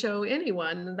never show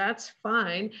anyone, and that's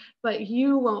fine, but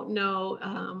you won't know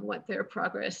what their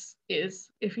progress is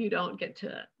if you don't get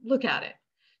to look at it.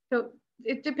 So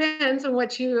it depends on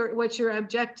what your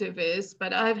objective is,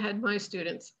 but I've had my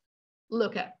students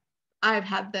I've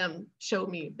had them show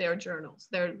me their journals,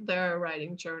 their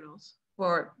writing journals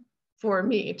for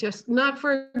me, just not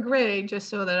for a grade, just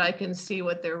so that I can see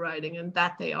what they're writing and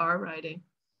that they are writing.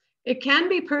 It can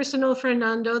be personal,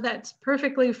 Fernando, that's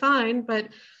perfectly fine, but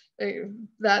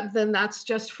then that's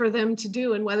just for them to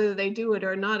do, and whether they do it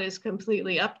or not is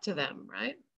completely up to them,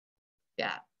 right?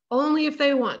 Yeah, only if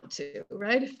they want to,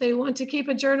 right? If they want to keep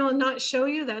a journal and not show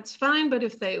you, that's fine, but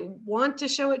if they want to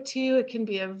show it to you, it can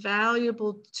be a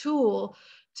valuable tool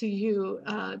to you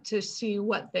to see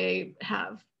what they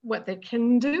have, what they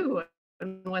can do,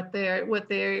 and what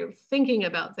they're thinking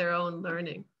about their own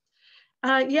learning.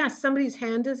 Yes, somebody's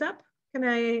hand is up.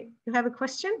 You have a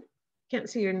question? Can't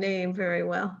see your name very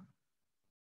well.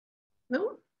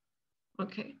 No?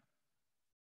 Okay.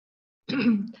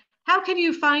 How can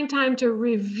you find time to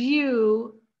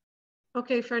review?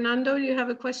 Okay, Fernando, you have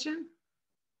a question?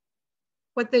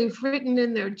 What they've written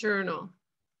in their journal.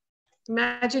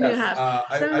 Imagine yes, you have.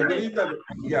 I believe that,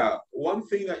 yeah, one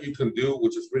thing that you can do,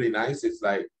 which is really nice, is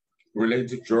like related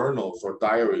to journals or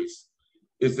diaries,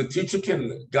 is the teacher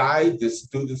can guide the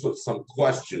students with some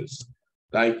questions.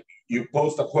 Like you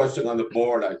post a question on the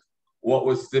board, like, what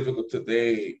was difficult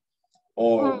today?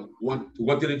 Or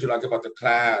what didn't you like about the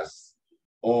class?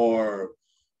 Or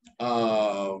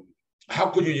how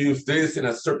could you use this in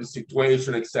a certain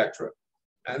situation, etc.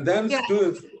 And then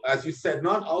students, as you said,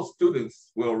 not all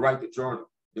students will write the journal.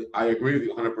 I agree with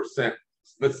you 100%,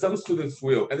 but some students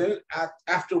will. And then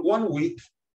after 1 week,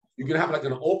 you can have like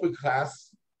an open class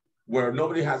where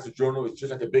nobody has a journal. It's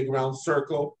just like a big round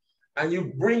circle. And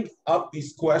you bring up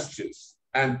these questions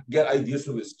and get ideas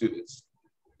from the students.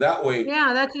 That way,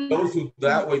 those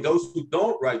who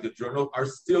don't write the journal are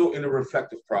still in a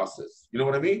reflective process. You know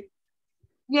what I mean?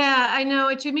 Yeah, I know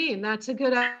what you mean. That's a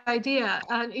good idea.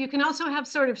 You can also have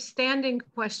sort of standing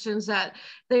questions that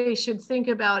they should think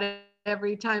about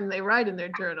every time they write in their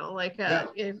journal, like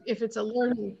if it's a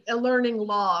learning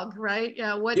log, right?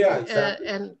 Yeah. Exactly.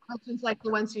 And questions like the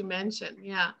ones you mentioned.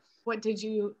 Yeah. What did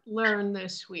you learn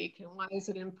this week, and why is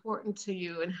it important to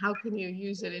you, and how can you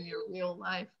use it in your real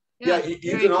life? Yeah,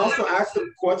 you can also ask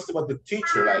them questions about the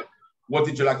teacher, like, what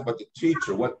did you like about the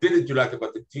teacher? What didn't you like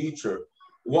about the teacher?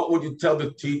 What would you tell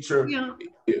the teacher? Yeah.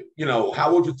 You know,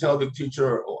 how would you tell the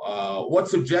teacher? What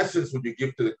suggestions would you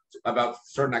give to about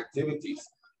certain activities?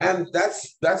 And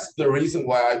that's the reason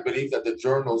why I believe that the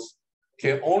journals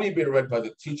can only be read by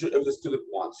the teacher if the student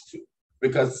wants to.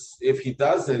 Because if he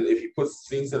doesn't, if he puts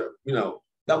things that are, you know,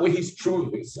 that way he's true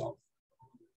to himself.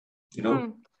 You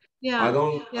know? Yeah. I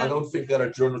don't think that a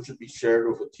journal should be shared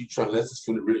with a teacher unless the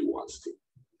student really wants to.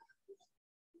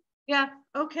 Yeah,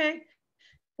 okay.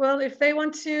 Well, if they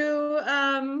want to,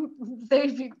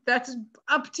 that's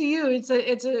up to you.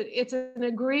 It's an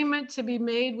agreement to be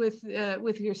made with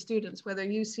your students, whether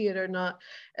you see it or not.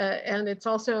 And it's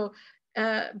also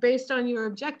based on your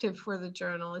objective for the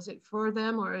journal. Is it for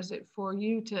them, or is it for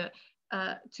you to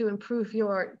improve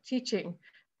your teaching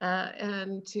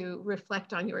and to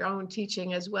reflect on your own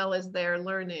teaching as well as their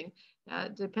learning?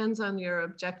 Depends on your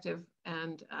objective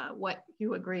and what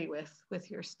you agree with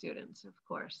your students, of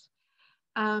course.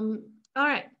 All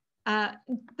right. A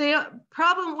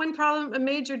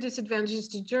major disadvantage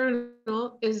to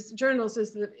journals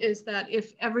is that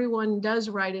if everyone does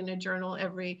write in a journal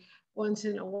every once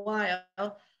in a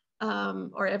while,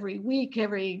 or every week,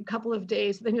 every couple of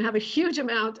days, then you have a huge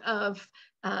amount of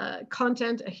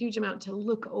content, a huge amount to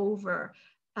look over.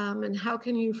 And how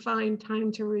can you find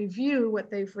time to review what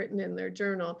they've written in their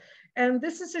journal? And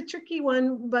this is a tricky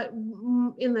one, but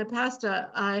in the past,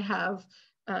 I have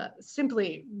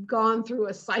simply gone through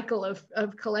a cycle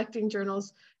of collecting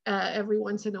journals every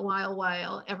once in a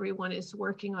while everyone is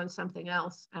working on something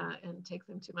else, and take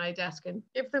them to my desk and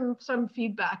give them some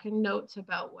feedback and notes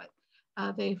about what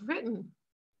they've written.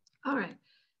 All right,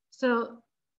 so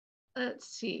let's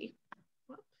see.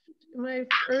 Am I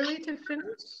early to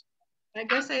finish? I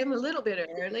guess I am a little bit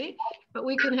early, but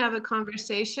we can have a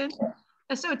conversation.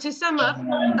 So to sum up,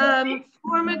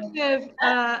 formative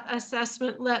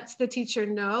assessment lets the teacher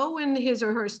know when his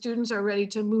or her students are ready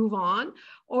to move on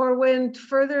or when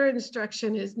further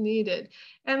instruction is needed.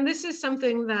 And this is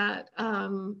something that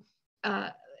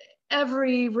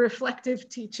every reflective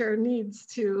teacher needs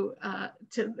to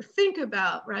think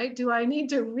about, right? Do I need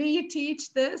to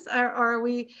reteach this, or are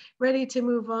we ready to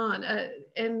move on?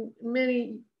 And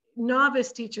many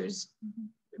novice teachers,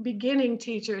 beginning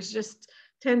teachers, just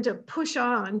tend to push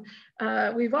on.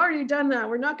 We've already done that.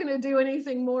 We're not going to do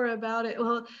anything more about it.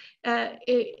 Well,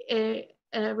 a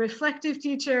reflective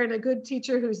teacher and a good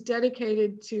teacher who's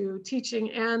dedicated to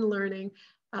teaching and learning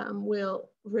will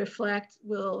reflect,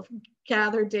 will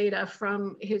gather data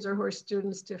from his or her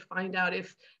students to find out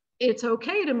if it's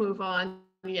okay to move on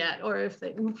yet, or if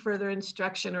further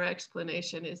instruction or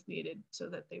explanation is needed so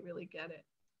that they really get it.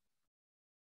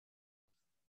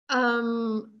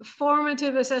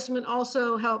 Formative assessment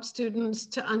also helps students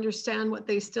to understand what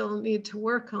they still need to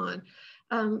work on.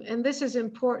 And this is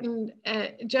important,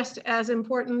 just as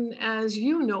important as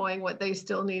you knowing what they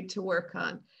still need to work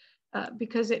on,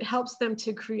 because it helps them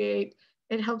to create,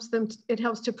 it helps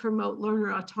to promote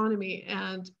learner autonomy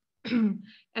and,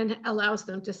 and allows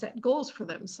them to set goals for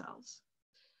themselves.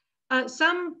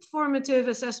 Some formative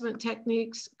assessment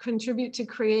techniques contribute to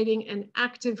creating an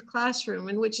active classroom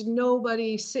in which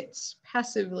nobody sits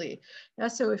passively.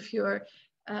 So if you're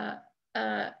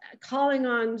calling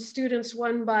on students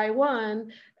one by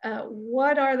one,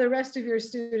 what are the rest of your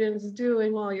students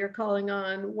doing while you're calling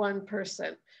on one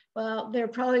person? Well, they're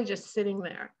probably just sitting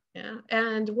there. Yeah.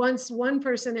 And once one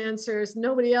person answers,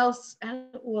 nobody else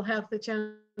will have the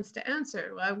chance to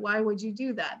answer. Why would you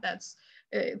do that?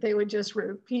 They would just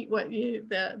repeat what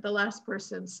the last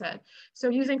person said. So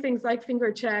using things like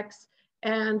finger checks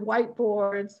and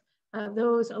whiteboards,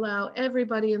 those allow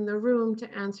everybody in the room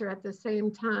to answer at the same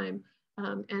time,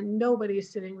 and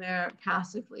nobody's sitting there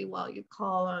passively while you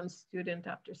call on student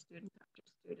after student after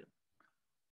student.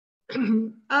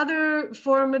 Other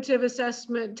formative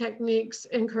assessment techniques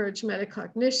encourage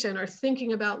metacognition, or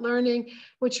thinking about learning,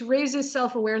 which raises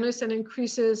self-awareness and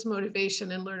increases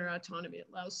motivation and learner autonomy. It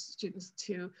allows students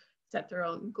to set their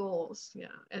own goals,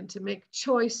 and to make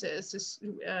choices.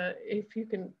 If you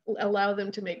can allow them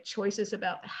to make choices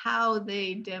about how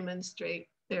they demonstrate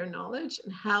their knowledge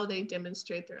and how they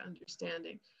demonstrate their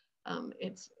understanding,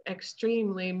 it's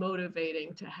extremely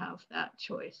motivating to have that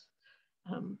choice.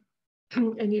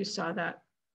 And you saw that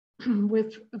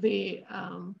with the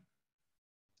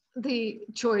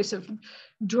choice of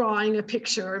drawing a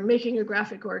picture or making a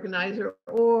graphic organizer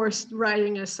or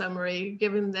writing a summary.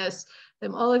 Given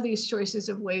them all of these choices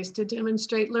of ways to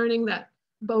demonstrate learning that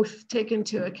both take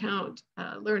into account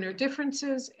learner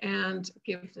differences and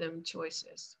give them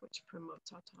choices, which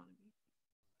promotes autonomy.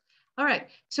 All right,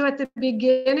 so at the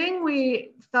beginning,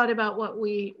 we thought about what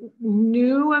we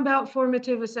knew about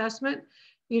formative assessment.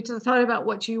 You thought about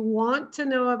what you want to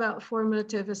know about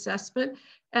formative assessment.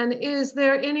 And is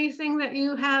there anything that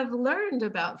you have learned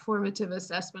about formative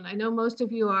assessment? I know most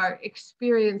of you are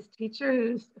experienced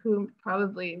teachers who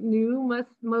probably knew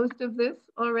most of this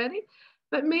already,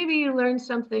 but maybe you learned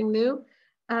something new.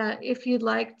 If you'd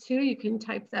like to, you can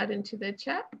type that into the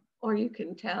chat, or you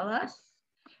can tell us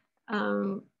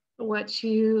what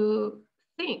you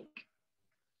think.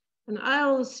 And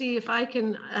I'll see if I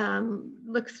can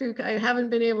look through. I haven't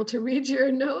been able to read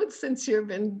your notes since you've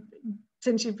been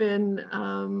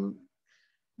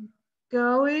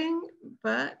going,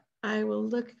 but I will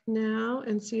look now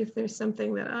and see if there's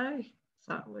something that I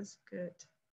thought was good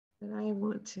that I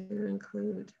want to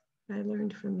include. I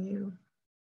learned from you.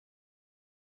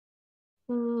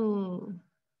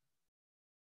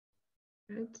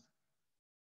 Good.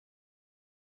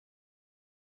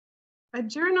 A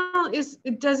journal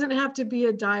it doesn't have to be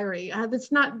a diary.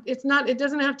 It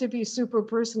doesn't have to be super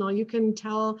personal. You can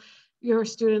tell your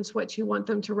students what you want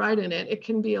them to write in it. It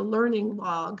can be a learning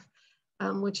log,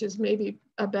 which is maybe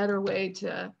a better way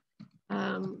to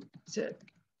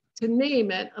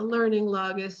name it. A learning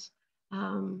log is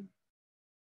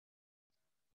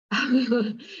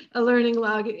a learning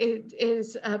log.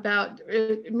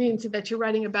 It means that you're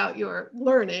writing about your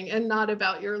learning and not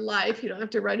about your life. You don't have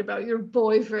to write about your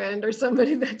boyfriend or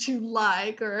somebody that you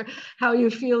like, or how you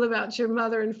feel about your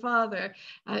mother and father.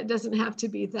 It doesn't have to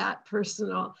be that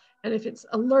personal. And if it's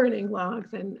a learning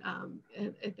log, then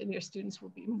your students will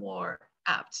be more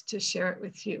apt to share it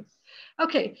with you.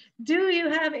 Okay, do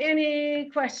you have any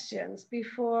questions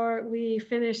before we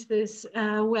finish this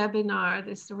webinar,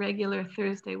 this regular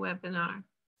Thursday webinar?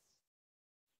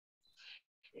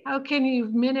 How can you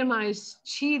minimize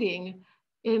cheating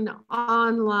in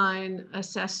online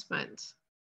assessment?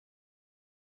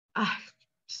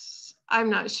 I'm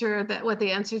not sure that what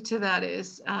the answer to that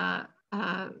is.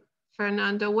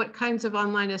 Fernando, what kinds of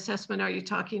online assessment are you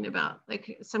talking about?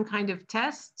 Like some kind of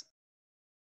test?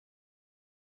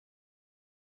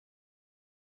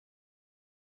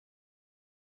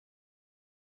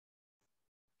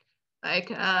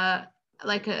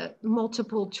 Like a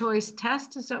multiple choice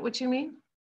test, is that what you mean?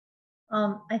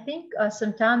 I think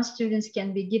sometimes students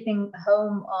can be giving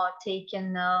home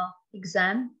taken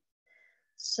exam,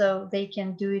 so they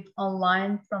can do it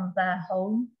online from their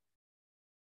home.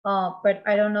 But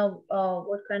I don't know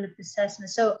what kind of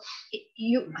assessment. So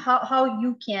how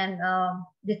you can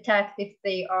detect if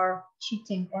they are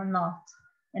cheating or not,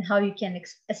 and how you can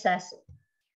assess it.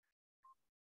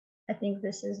 I think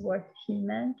this is what he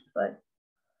meant, but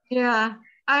yeah,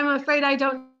 I'm afraid I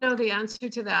don't know the answer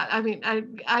to that. I mean,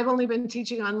 I've only been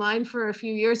teaching online for a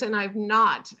few years, and I've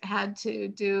not had to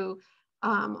do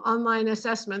online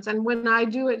assessments. And when I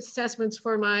do assessments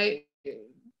for my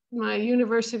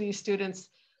university students,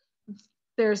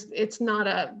 it's not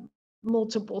a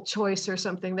multiple choice or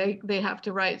something. They have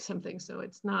to write something, so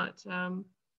it's not.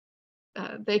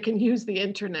 They can use the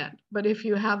internet, but if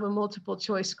you have a multiple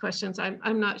choice questions,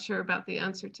 I'm not sure about the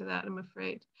answer to that, I'm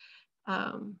afraid.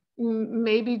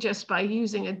 Maybe just by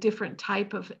using a different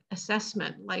type of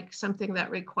assessment, like something that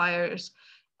requires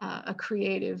a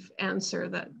creative answer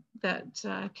that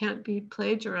can't be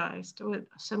plagiarized, or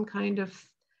some kind of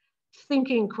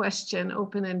thinking question,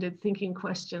 open-ended thinking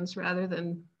questions, rather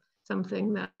than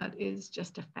something that is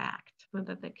just a fact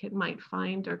that they might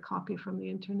find or copy from the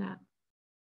internet.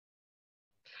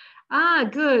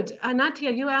 Good.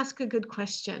 Natia, you ask a good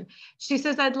question. She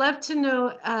says, I'd love to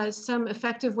know some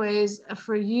effective ways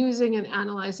for using and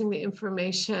analyzing the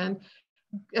information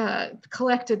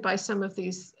collected by some of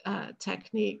these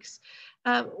techniques.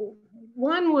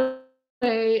 One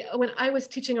way, when I was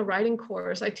teaching a writing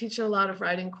course, I teach a lot of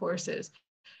writing courses.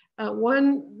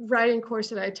 One writing course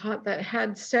that I taught that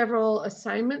had several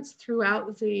assignments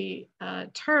throughout the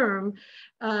term,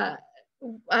 I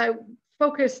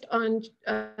focused on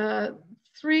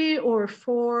 3 or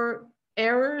 4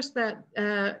 errors that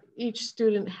each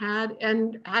student had,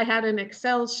 and I had an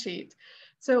Excel sheet.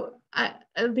 So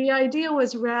the idea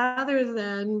was, rather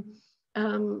than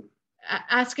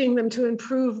asking them to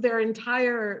improve their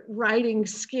entire writing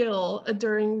skill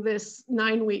during this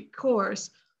 9-week course,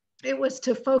 it was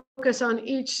to focus on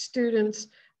each student's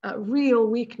real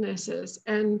weaknesses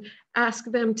and ask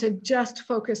them to just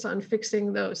focus on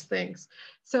fixing those things.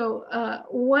 So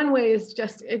one way is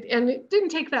just, and it didn't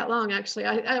take that long actually.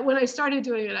 When I started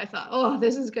doing it, I thought, oh,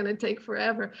 this is going to take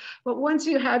forever. But once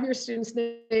you have your student's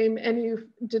name and you've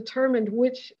determined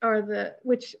which are the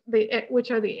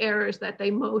errors that they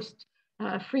most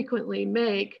frequently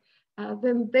make,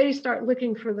 then they start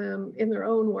looking for them in their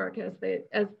own work as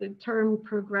the term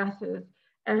progresses.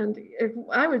 And if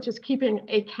I was just keeping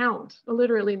a count,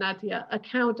 literally, Natia, a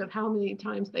count of how many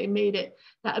times they made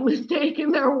that mistake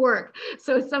in their work.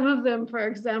 So some of them, for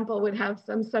example, would have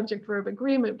some subject-verb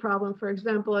agreement problem, for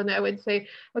example, and I would say,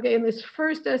 okay, in this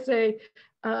first essay,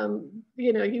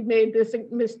 you made this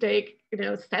mistake,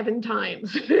 7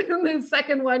 times. In the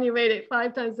second one, you made it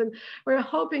 5 times. And we're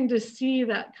hoping to see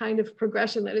that kind of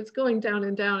progression, that it's going down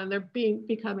and down, and they're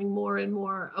becoming more and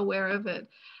more aware of it.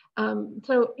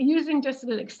 So using just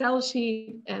an Excel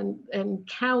sheet and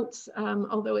counts,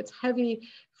 although it's heavy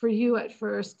for you at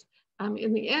first,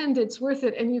 in the end, it's worth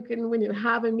it. And you can, when you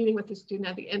have a meeting with the student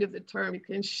at the end of the term, you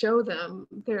can show them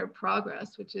their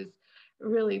progress, which is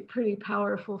really pretty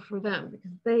powerful for them,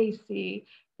 because they see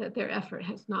that their effort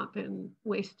has not been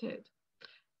wasted.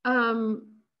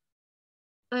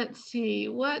 Let's see,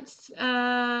 what's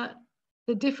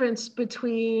the difference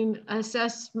between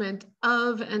assessment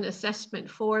of and assessment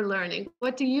for learning?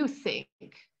 What do you think?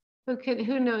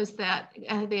 Who knows that,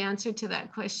 the answer to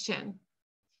that question?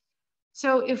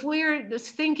 So if we're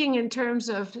thinking in terms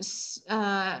of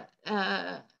summative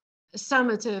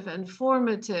and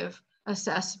formative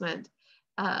assessment,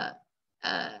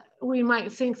 we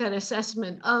might think that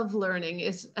assessment of learning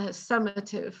is a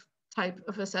summative type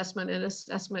of assessment, and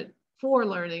assessment for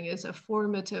learning is a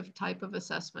formative type of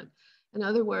assessment. In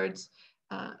other words,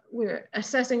 we're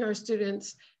assessing our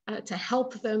students to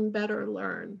help them better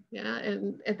learn. Yeah,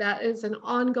 and that is an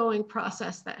ongoing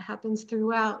process that happens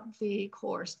throughout the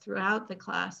course, throughout the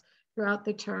class, throughout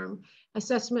the term.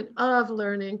 Assessment of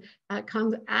learning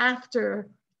comes after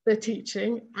the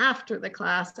teaching, after the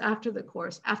class, after the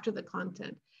course, after the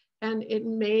content. And it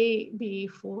may be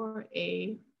for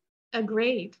a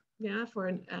grade, yeah, for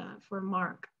a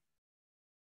mark.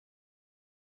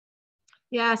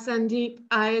 Yes, Sandeep,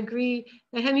 I agree.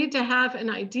 They need to have an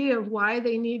idea of why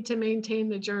they need to maintain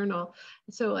the journal.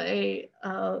 So a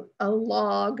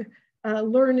log, a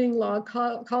learning log,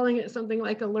 calling it something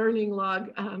like a learning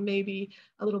log may be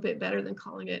a little bit better than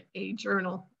calling it a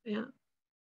journal. Yeah.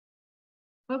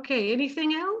 Okay,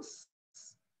 anything else?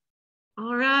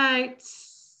 All right.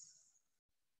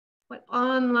 What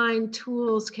online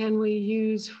tools can we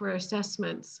use for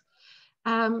assessments?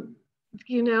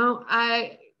 You know,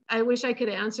 I wish I could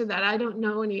answer that. I don't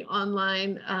know any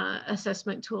online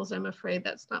assessment tools. I'm afraid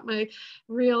that's not my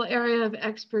real area of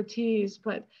expertise,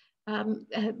 but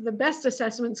the best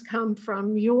assessments come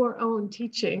from your own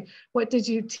teaching. What did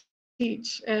you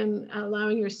teach, and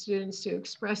allowing your students to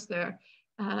express their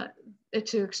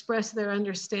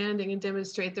understanding and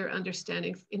demonstrate their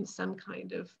understanding in some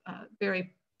kind of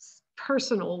very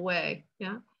personal way.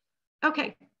 Yeah.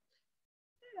 Okay.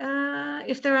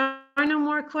 If there are no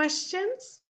more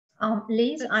questions.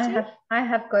 Liz, I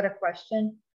have got a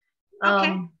question.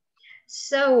 Okay.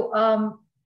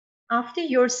 After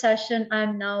your session,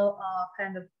 I'm now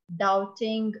kind of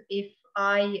doubting if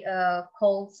I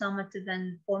called summative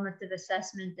and formative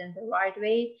assessment in the right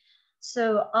way.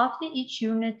 So after each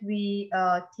unit, we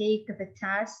take the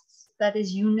tests. That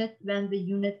is when the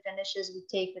unit finishes, we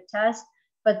take the test,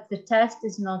 but the test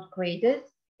is not graded.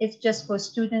 It's just for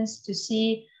students to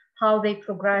see how they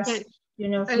progress. Okay. You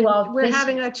know, throughout. We're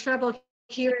having a trouble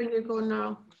hearing you go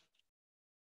now.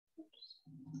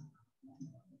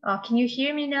 Can you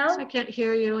hear me now? I can't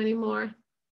hear you anymore.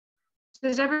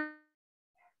 Does everyone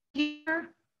hear?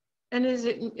 And is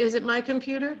it my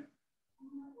computer?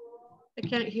 I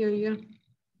can't hear you.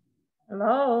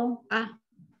 Hello.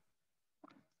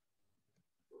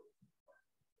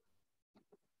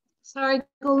 Sorry,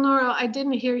 Gulnora, I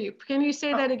didn't hear you. Can you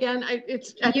say that again? I think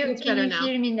it's better now. Can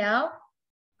you hear me now?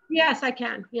 Yes, I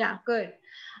can. Yeah. Good.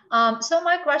 So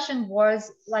my question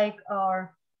was like,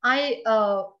 I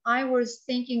was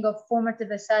thinking of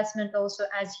formative assessment also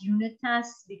as unit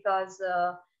tests, because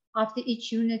after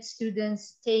each unit,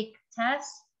 students take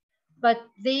tests, but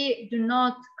they do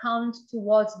not count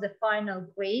towards the final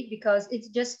grade, because it's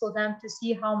just for them to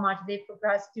see how much they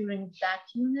progress during that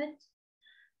unit.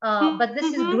 But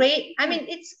this is great. I mean,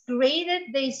 it's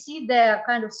graded. They see their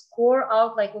kind of score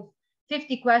out, like of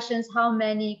 50 questions, how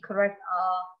many correct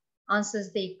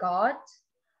answers they got.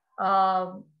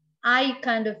 I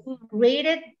kind of grade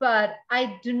it, but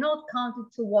I do not count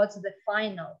it towards the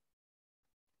final.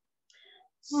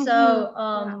 So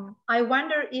I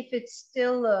wonder if it's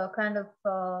still kind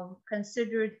of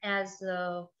considered as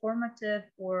formative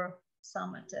or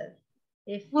summative.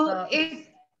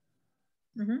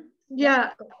 Yeah.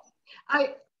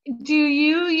 Do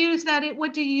you use that?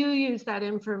 What do you use that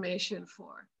information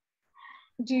for?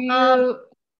 Do you?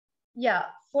 Yeah,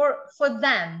 for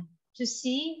them to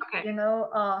see, okay, you know,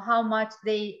 how much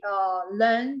they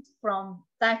learned from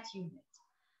that unit,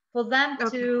 for them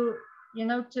to, you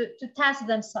know, to test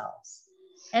themselves,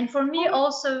 and for me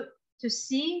also to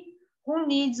see who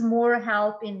needs more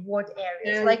help in what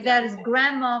areas. Like there is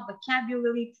grammar,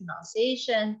 vocabulary,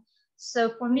 pronunciation. So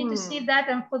for me to see that,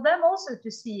 and for them also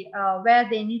to see where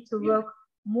they need to work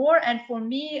more, and for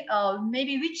me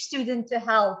maybe which student to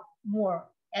help more,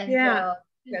 and to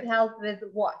help with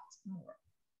what more.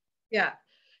 Yeah,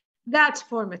 that's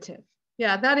formative.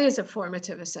 Yeah, that is a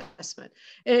formative assessment.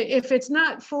 If it's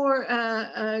not for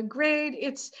a grade,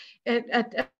 it's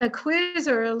a quiz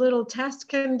or a little test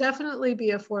can definitely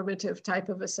be a formative type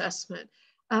of assessment.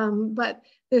 But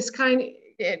this kind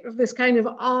of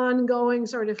ongoing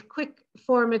sort of quick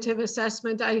formative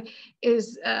assessment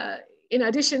is in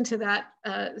addition to that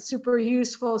super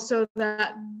useful, so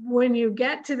that when you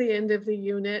get to the end of the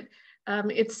unit,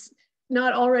 it's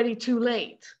not already too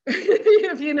late,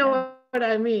 if you know what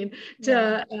I mean,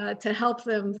 to help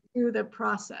them through the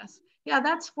process. Yeah,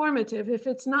 that's formative. If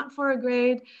it's not for a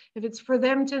grade, if it's for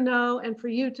them to know and for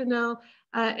you to know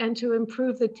and to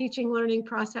improve the teaching learning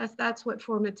process, that's what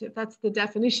formative, that's the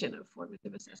definition of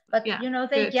formative assessment. But you know,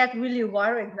 they get really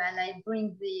worried when I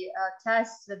bring the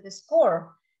tests with the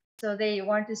score. So they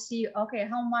want to see, okay,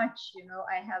 how much, you know,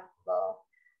 I have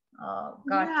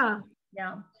got.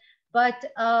 Yeah. But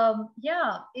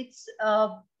yeah, it's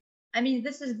I mean,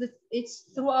 this is it's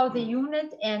throughout the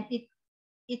unit, and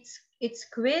it's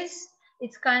quiz.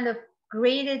 It's kind of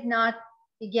graded, not,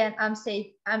 again, I'm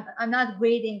not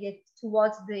grading it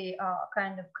towards the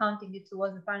kind of counting it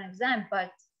towards the final exam,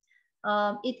 but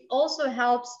it also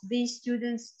helps these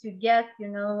students to get, you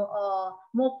know,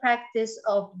 more practice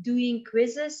of doing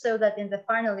quizzes, so that in the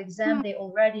final exam they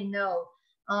already know,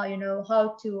 you know,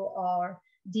 how to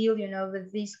deal, you know,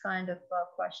 with these kind of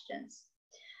questions.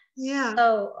 Yeah.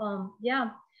 So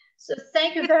yeah. So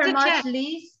thank you very much,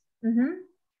 Liz.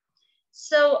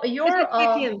 So your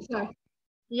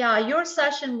yeah, your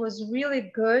session was really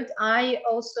good. I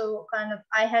also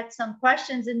I had some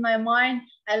questions in my mind.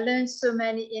 I learned so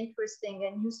many interesting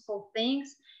and useful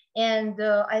things. And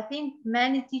I think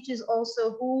many teachers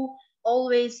also who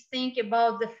always think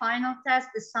about the final test,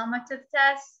 the summative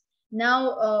test.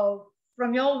 Now,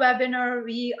 from your webinar,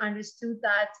 we understood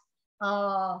that,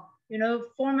 you know,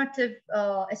 formative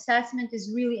assessment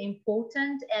is really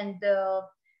important. And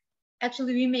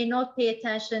actually, we may not pay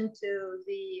attention to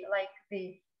the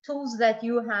tools that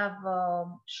you have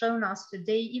shown us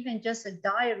today, even just a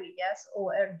diary, yes,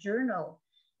 or a journal.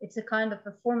 It's a kind of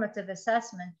a formative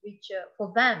assessment, which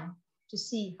for them to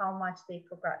see how much they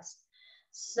progressed.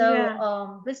 So yeah.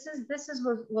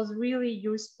 Was really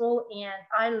useful, and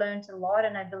I learned a lot,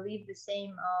 and I believe the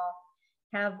same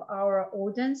have our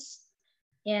audience.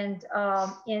 And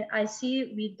I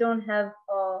see we don't have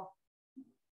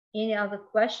any other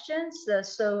questions?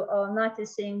 Not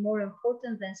is saying more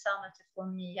important than summative for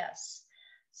me, yes.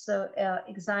 So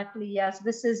exactly, yes.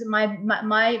 This is my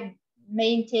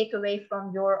main takeaway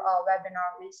from your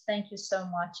webinar, Liz. Thank you so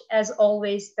much. As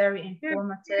always, very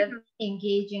informative,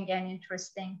 engaging, and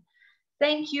interesting.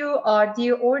 Thank you,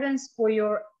 dear audience, for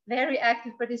your very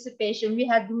active participation. We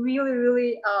had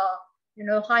really, you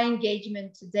know, high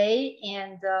engagement today,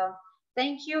 and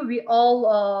thank you. We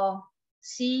all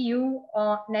see you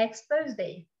next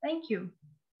Thursday. Thank you.